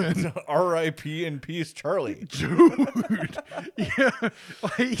struggling. R.I.P. in peace, Charlie. Dude. Yeah.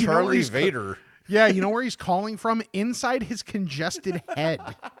 Like, you know where Charlie he's Vader. Yeah, you know where he's calling from? Inside his congested head.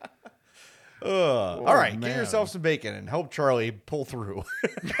 All right, man. get yourself some bacon and help Charlie pull through.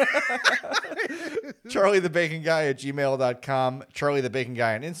 Charlie the Bacon Guy at gmail.com. Charlie the Bacon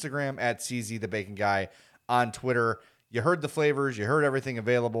Guy on Instagram at CZ the Bacon Guy on Twitter. You heard the flavors. You heard everything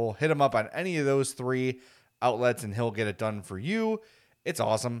available. Hit him up on any of those 3 outlets and he'll get it done for you. It's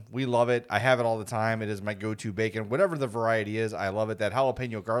awesome. We love it. I have it all the time. It is my go-to bacon. Whatever the variety is, I love it. That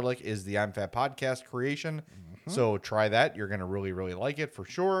jalapeno garlic is the I'm Fat podcast creation. So try that. You're going to really, really like it for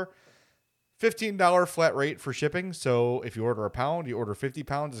sure. $15 flat rate for shipping. So if you order a pound, you order 50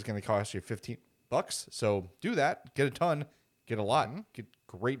 pounds, it's going to cost you $15. So do that. Get a ton. Get a lot. Get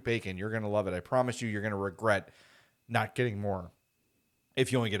great bacon. You're going to love it. I promise you, you're going to regret not getting more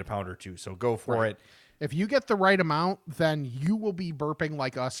if you only get a pound or 2. So go for it. If you get the right amount, then you will be burping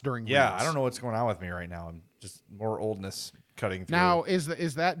like us during Yeah, reels. I don't know what's going on with me right now. I'm just more oldness cutting through. Now, is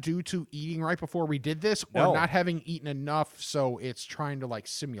that due to eating right before we did this, or No. not having eaten enough, so it's trying to like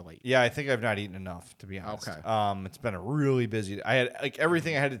simulate? Yeah, I think I've not eaten enough, to be honest. Okay. It's been a really busy. I had like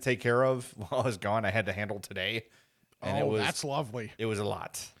everything I had to take care of while I was gone. I had to handle today, and Oh, that's lovely. it was a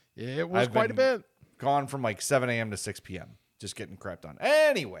lot. It was I've quite a been bit. Gone from like 7 a.m. to 6 p.m. just getting crap done.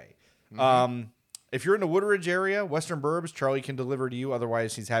 Anyway, if you're in the Woodridge area, Western Burbs, Charlie can deliver to you.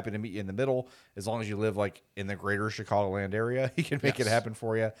 Otherwise, he's happy to meet you in the middle. As long as you live like in the greater Chicagoland area, he can make it happen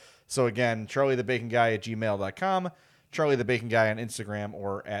for you. So again, Charlie the Bacon Guy at gmail.com, Charlie the Bacon Guy on Instagram,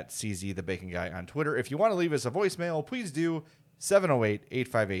 or at CZ the Bacon Guy on Twitter. If you want to leave us a voicemail, please do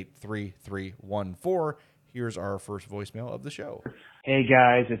 708-858-3314. Here's our first voicemail of the show. Hey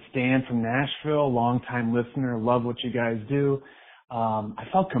guys, it's Dan from Nashville, longtime listener, love what you guys do. I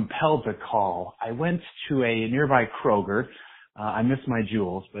felt compelled to call. I went to a nearby Kroger. I miss my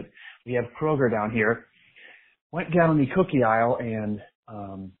Jewels, but we have Kroger down here. Went down the cookie aisle and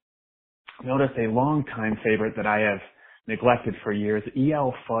noticed a longtime favorite that I have neglected for years,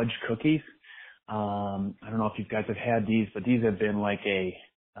 EL Fudge cookies. I don't know if you guys have had these, but these have been like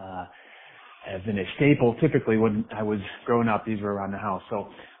have been a staple. Typically when I was growing up, these were around the house. So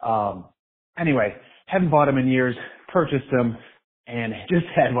anyway, haven't bought them in years, purchased them, and just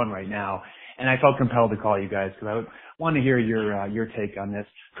had one right now. And I felt compelled to call you guys because I want to hear your take on this.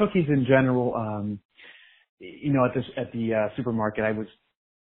 Cookies in general, at the supermarket, I was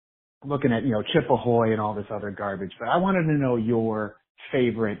looking at, Chip Ahoy and all this other garbage, but I wanted to know your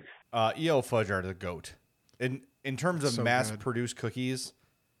favorite. EL Fudge are the GOAT. In terms of mass-produced cookies,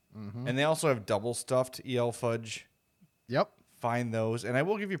 and they also have double-stuffed EL Fudge. Yep. Find those, and I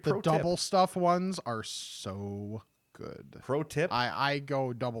will give you pro tip. The double-stuffed ones are so good. Pro tip. I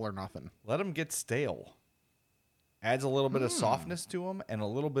go double or nothing. Let them get stale. Adds a little bit of softness to them and a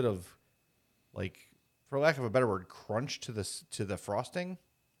little bit of, like, for lack of a better word, crunch to the frosting.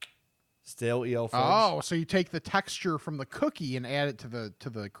 Stale EL Fudge. Oh, so you take the texture from the cookie and add it to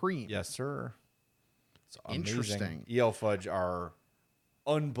the cream. Yes, sir. It's interesting. EL Fudge are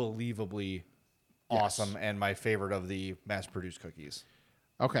unbelievably awesome and my favorite of the mass-produced cookies.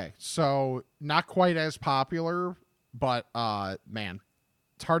 Okay, so not quite as popular, but man,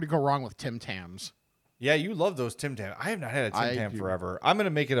 it's hard to go wrong with Tim Tams. Yeah, you love those Tim Tams. I have not had a Tim Tam forever. I'm going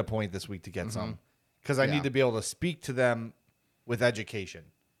to make it a point this week to get some because I need to be able to speak to them with education.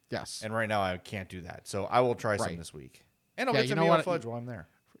 Yes. And right now I can't do that. So I will try some this week. And I'll get some EL Fudge while I'm there.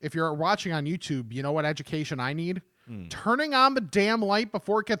 If you're watching on YouTube, you know what education I need? Turning on the damn light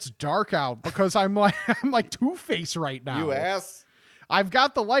before it gets dark out because I'm like Two-Face right now. You ass. I've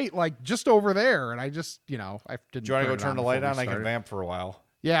got the light like just over there, and I just, I didn't. Do you want to go turn the light on? I can vamp for a while.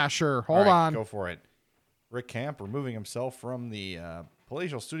 Yeah, sure. Hold on. Go for it. Rick Camp removing himself from the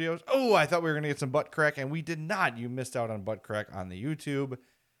Palatial Studios. Oh, I thought we were going to get some butt crack, and we did not. You missed out on butt crack on the YouTube.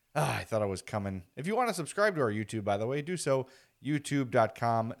 I thought I was coming. If you want to subscribe to our YouTube, by the way, do so.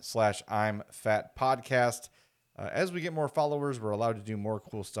 youtube.com/I'mFatPodcast. As we get more followers, we're allowed to do more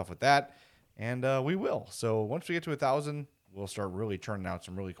cool stuff with that, and we will. So once we get to 1,000, we'll start really turning out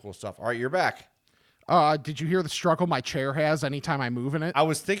some really cool stuff. All right, you're back. Did you hear the struggle my chair has anytime I move in it? I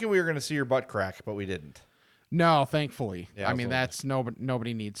was thinking we were going to see your butt crack, but we didn't. No, thankfully. Yeah, I mean, that's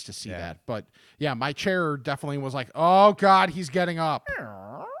nobody needs to see that. But yeah, my chair definitely was like, oh God, he's getting up.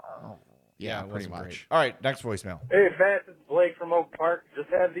 Yeah, pretty much. Great. All right, next voicemail. Hey, Fats, it's Blake from Oak Park. Just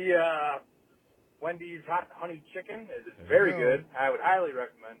had the Wendy's hot honey chicken. It's very good. I would highly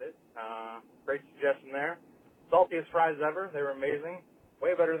recommend it. Great suggestion there. Saltiest fries ever. They were amazing.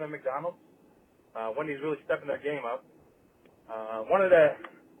 Way better than McDonald's. Wendy's really stepping their game up. Wanted to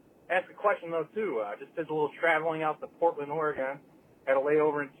ask a question, though, too. Just did a little traveling out to Portland, Oregon. Had a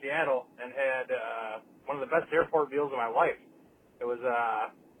layover in Seattle and had one of the best airport meals of my life. It was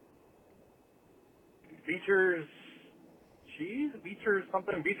Beecher's cheese, Beecher's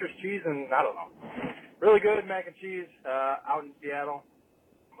cheese, and I don't know. Really good mac and cheese out in Seattle.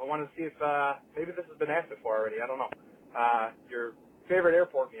 I wanted to see if maybe this has been asked before already. I don't know. Your favorite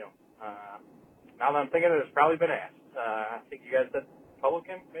airport meal. Now that I'm thinking it's probably been asked. I think you guys said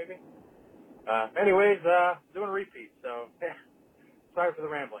Republican, maybe. Anyways, doing a repeat, so yeah. Sorry for the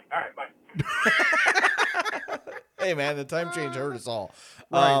rambling. All right, bye. Hey, man, the time change hurt us all.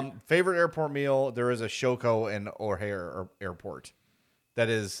 Right. Favorite airport meal, there is a Shoko in O'Hare Airport that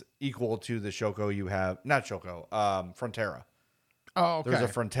is equal to the Shoko you have. Not Shoko, Frontera. Oh, okay. There's a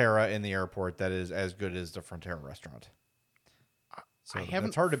Frontera in the airport that is as good as the Frontera restaurant. So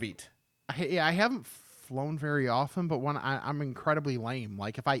it's hard to beat. I haven't flown very often, but when I'm incredibly lame.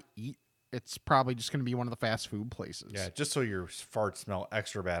 Like if I eat, it's probably just going to be one of the fast food places. Yeah, just so your farts smell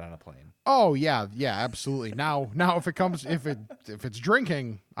extra bad on a plane. Oh yeah, absolutely. Now if it's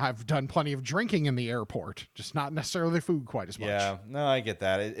drinking, I've done plenty of drinking in the airport, just not necessarily food quite as much. Yeah, no, I get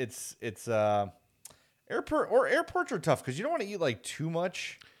that. It's airports are tough because you don't want to eat like too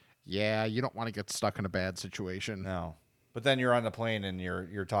much. Yeah, you don't want to get stuck in a bad situation. No. But then you're on the plane and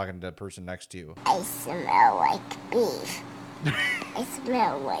you're talking to the person next to you. I smell like beef. I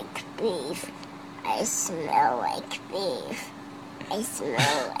smell like beef. I smell like beef. I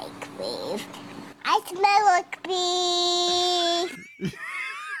smell like beef. I smell like beef.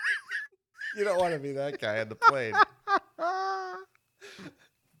 You don't want to be that guy on the plane.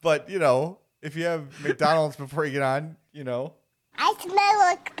 But, if you have McDonald's before you get on, I smell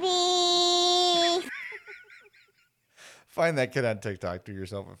like beef. Find that kid on TikTok. Do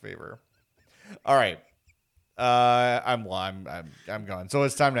yourself a favor. All right. I'm gone. So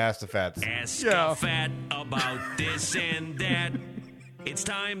it's time to ask the fats. Ask a fat about this and that. It's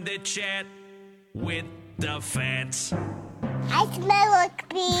time to chat with the fats. I smell like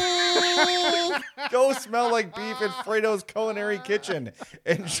beef. Go smell like beef at Fredo's Culinary Kitchen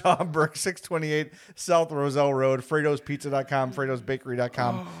in Schaumburg, 628 South Roselle Road. Fredo'sPizza.com,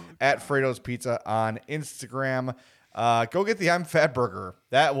 Fredo'sBakery.com, at Fredo's Pizza on Instagram. Go get the I'm Fat Burger.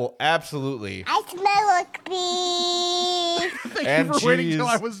 That will absolutely. I smell like beef. Thank and you for waiting cheese, till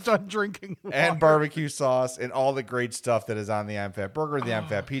I was done drinking water. and barbecue sauce and all the great stuff that is on the I'm Fat Burger, the I'm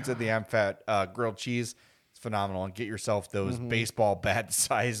Fat Pizza, the I'm Fat grilled cheese. It's phenomenal. And get yourself those baseball bat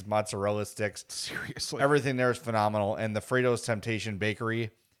size mozzarella sticks. Seriously. Everything there is phenomenal. And the Fredo's Temptation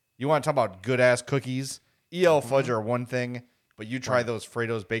Bakery. You want to talk about good ass cookies? EL Fudge are one thing, but you try those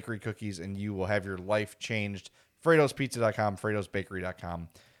Fredo's Bakery cookies and you will have your life changed. Fredo'sPizza.com, Fredo'sBakery.com.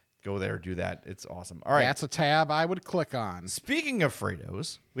 Go there, do that. It's awesome. All right. That's a tab I would click on. Speaking of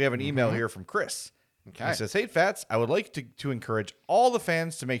Fredo's, we have an email here from Chris. Okay. He says, hey, Fats, I would like to encourage all the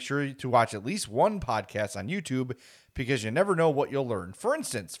fans to make sure to watch at least one podcast on YouTube because you never know what you'll learn. For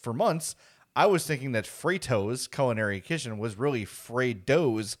instance, for months, I was thinking that Fredo's Culinary Kitchen was really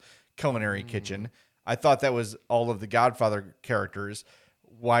Fredo's Culinary Kitchen. I thought that was all of the Godfather characters.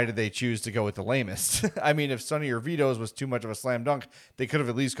 Why did they choose to go with the lamest? I mean, if Sonny or Vito's was too much of a slam dunk, they could have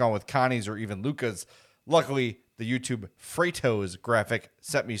at least gone with Connie's or even Luca's. Luckily, the YouTube Fredo's graphic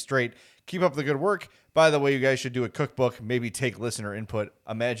set me straight. Keep up the good work. By the way, you guys should do a cookbook, maybe take listener input,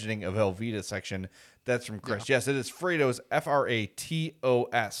 Imagining a Velveeta section. That's from Chris. Yes, it is Fredo's,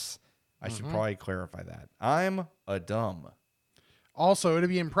 Fratos. I should probably clarify that. I'm a dumb. Also, it'd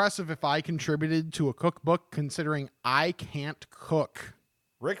be impressive if I contributed to a cookbook considering I can't cook.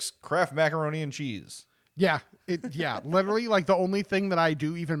 Rick's Kraft Macaroni and Cheese. Yeah, literally, like the only thing that I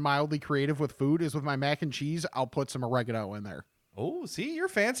do even mildly creative with food is with my mac and cheese, I'll put some oregano in there. Oh, see, you're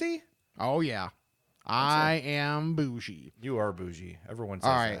fancy. Oh, yeah. I am bougie. You are bougie. Everyone says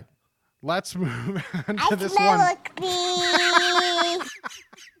All right. that. Let's move on to I this smell one. like beef.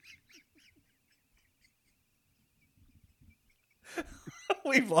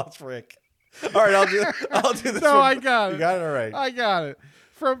 We've lost Rick. All right, I'll do this. No, one. I got it. You got it? All right. I got it.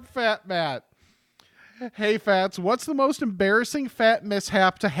 From Fat Matt. Hey, Fats, what's the most embarrassing fat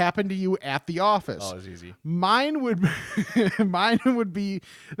mishap to happen to you at the office? Oh, it's easy. Mine would be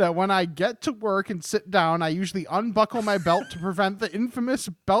that when I get to work and sit down, I usually unbuckle my belt to prevent the infamous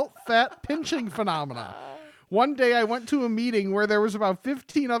belt fat pinching phenomena. One day I went to a meeting where there was about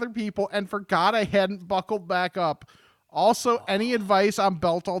 15 other people and forgot I hadn't buckled back up. Also, any advice on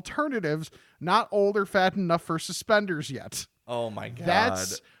belt alternatives? Not old or fat enough for suspenders yet. Oh my God.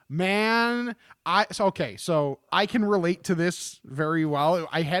 That's man. So I can relate to this very well.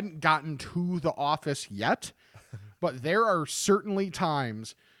 I hadn't gotten to the office yet, but there are certainly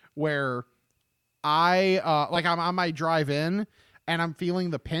times where I'm on my drive in and I'm feeling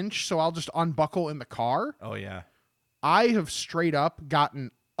the pinch, so I'll just unbuckle in the car. Oh yeah. I have straight up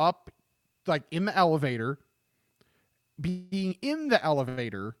gotten up like in the elevator, being in the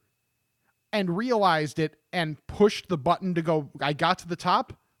elevator, and realized it and pushed the button to go. I got to the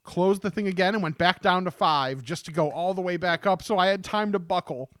top, closed the thing again, and went back down to 5 just to go all the way back up so I had time to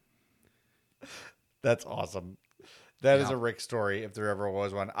buckle. That's awesome. That is a Rick story, if there ever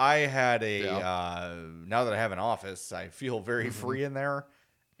was one. I had now that I have an office, I feel very free in there.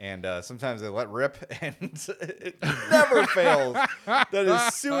 And sometimes they let rip, and it never fails that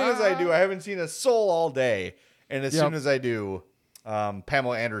as soon as I do, I haven't seen a soul all day. And as soon as I do,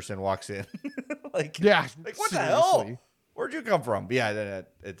 Pamela Anderson walks in. Like what the hell? Where'd you come from? But yeah,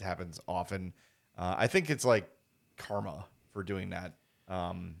 it happens often. I think it's like karma for doing that.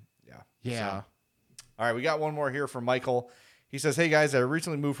 Yeah. So, all right, we got one more here from Michael. He says, hey guys, I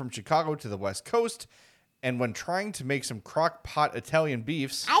recently moved from Chicago to the West Coast. And when trying to make some crock pot Italian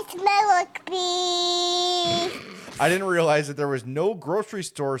beefs, I smell like beef. I didn't realize that there was no grocery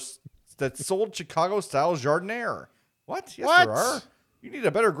stores that sold Chicago-style jardiniere. What? Yes, there are. You need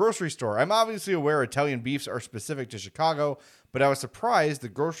a better grocery store. I'm obviously aware Italian beefs are specific to Chicago, but I was surprised the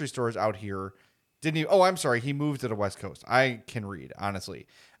grocery stores out here didn't even... Oh, I'm sorry. He moved to the West Coast. I can read, honestly.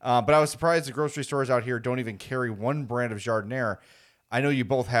 But I was surprised the grocery stores out here don't even carry one brand of jardiniere. I know you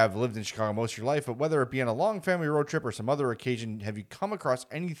both have lived in Chicago most of your life, but whether it be on a long family road trip or some other occasion, have you come across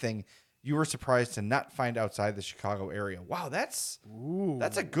anything you were surprised to not find outside the Chicago area? Wow, that's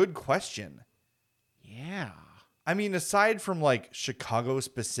a good question. Yeah. I mean, aside from like Chicago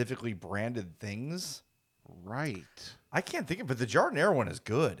specifically branded things, right? I can't think of, but the jardiniere one is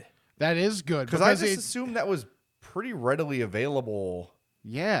good. That is good because I just assumed that was pretty readily available.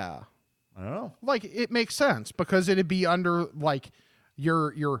 Yeah. I don't know. Like, it makes sense because it'd be under like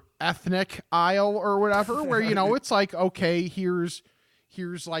your ethnic aisle or whatever, where it's like, okay, here's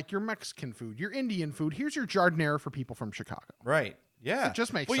like your Mexican food, your Indian food, here's your jardinera for people from Chicago. Right. Yeah. It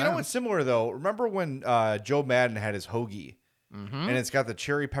just makes well, sense. You know what's similar though? Remember when Joe Madden had his hoagie and it's got the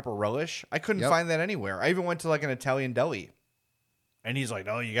cherry pepper relish? I couldn't find that anywhere. I even went to like an Italian deli and he's like,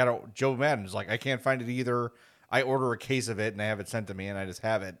 "Oh, Joe Madden's like, I can't find it either. I order a case of it and I have it sent to me and I just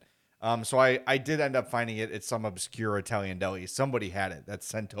have it." So I did end up finding it at some obscure Italian deli. Somebody had it. That's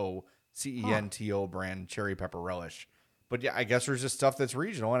Cento, CENTO brand cherry pepper relish. But yeah, I guess there's just stuff that's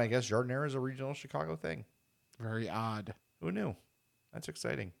regional, and I guess jardinera is a regional Chicago thing. Very odd. Who knew? That's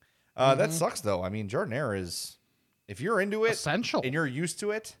exciting. That sucks though. I mean, jardinera is, if you're into it, essential, and you're used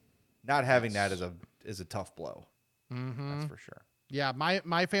to it, not having that is a tough blow. That's for sure. Yeah,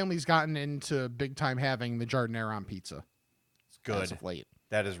 my family's gotten into big time having the jardinera on pizza. It's good. As of late.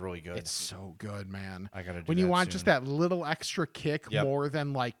 That is really good. It's so good, man. I gotta do when you that want soon. just that little extra kick more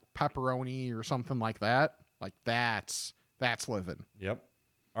than like pepperoni or something like that. Like that's living. Yep.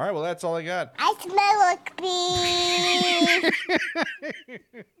 All right. Well, that's all I got. I smell like beef.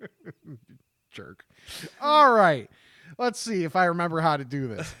 Jerk. All right. Let's see if I remember how to do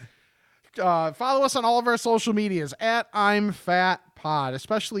this. Follow us on all of our social medias at I'm Fat Pod,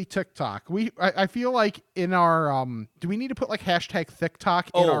 especially TikTok. I feel like in our do we need to put like hashtag TikTok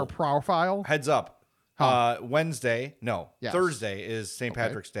in our profile? Heads up. Thursday is St.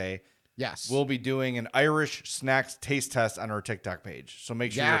 Patrick's Day. Yes. We'll be doing an Irish snacks taste test on our TikTok page. So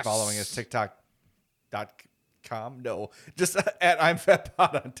make sure you're following us TikTok.com. No, just at I'm Fat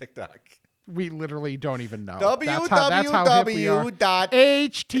Pod on TikTok. We literally don't even know.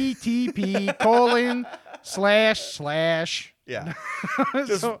 http:// Yeah.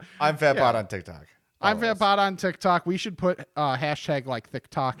 Just I'm Fat Pod on TikTok. I'm Fat Pod on TikTok. We should put hashtag like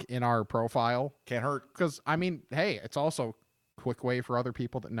TikTok in our profile. Can't hurt. Because, I mean, hey, it's also a quick way for other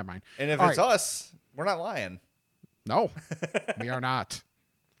people that, never mind. And if it's us, we're not lying. No, we are not.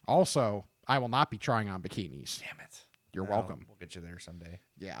 Also, I will not be trying on bikinis. Damn it. You're welcome. We'll get you there someday.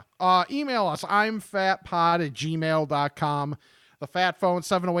 Yeah. Email us. I'mFatPod@gmail.com. The Fat Phone,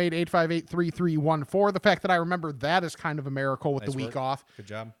 708-858-3314. The fact that I remember that is kind of a miracle with the week off. Good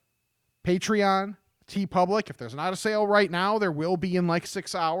job. Patreon, TeePublic. If there's not a sale right now, there will be in like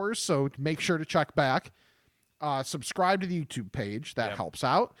 6 hours, so make sure to check back. Subscribe to the YouTube page. That helps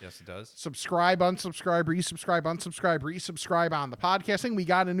out. Yes, it does. Subscribe, unsubscribe, resubscribe, unsubscribe, resubscribe on the podcasting. We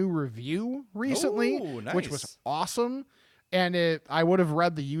got a new review recently, which was awesome. And I would have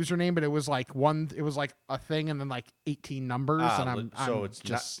read the username, but it was like a thing and then like 18 numbers. And it's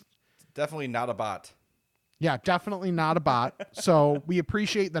just definitely not a bot. Yeah, definitely not a bot. So we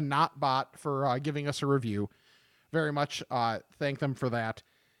appreciate the not bot for giving us a review. Very much thank them for that.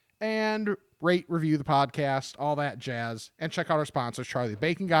 And rate, review the podcast, all that jazz. And check out our sponsors, Charlie the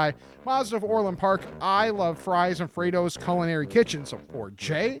Bacon Guy, Mazda of Orland Park, I Love Fries and Fredo's Culinary Kitchen. So for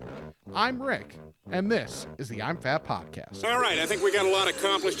Jay, I'm Rick, and this is the I'm Fat Podcast. All right, I think we got a lot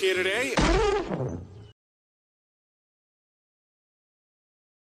accomplished here today.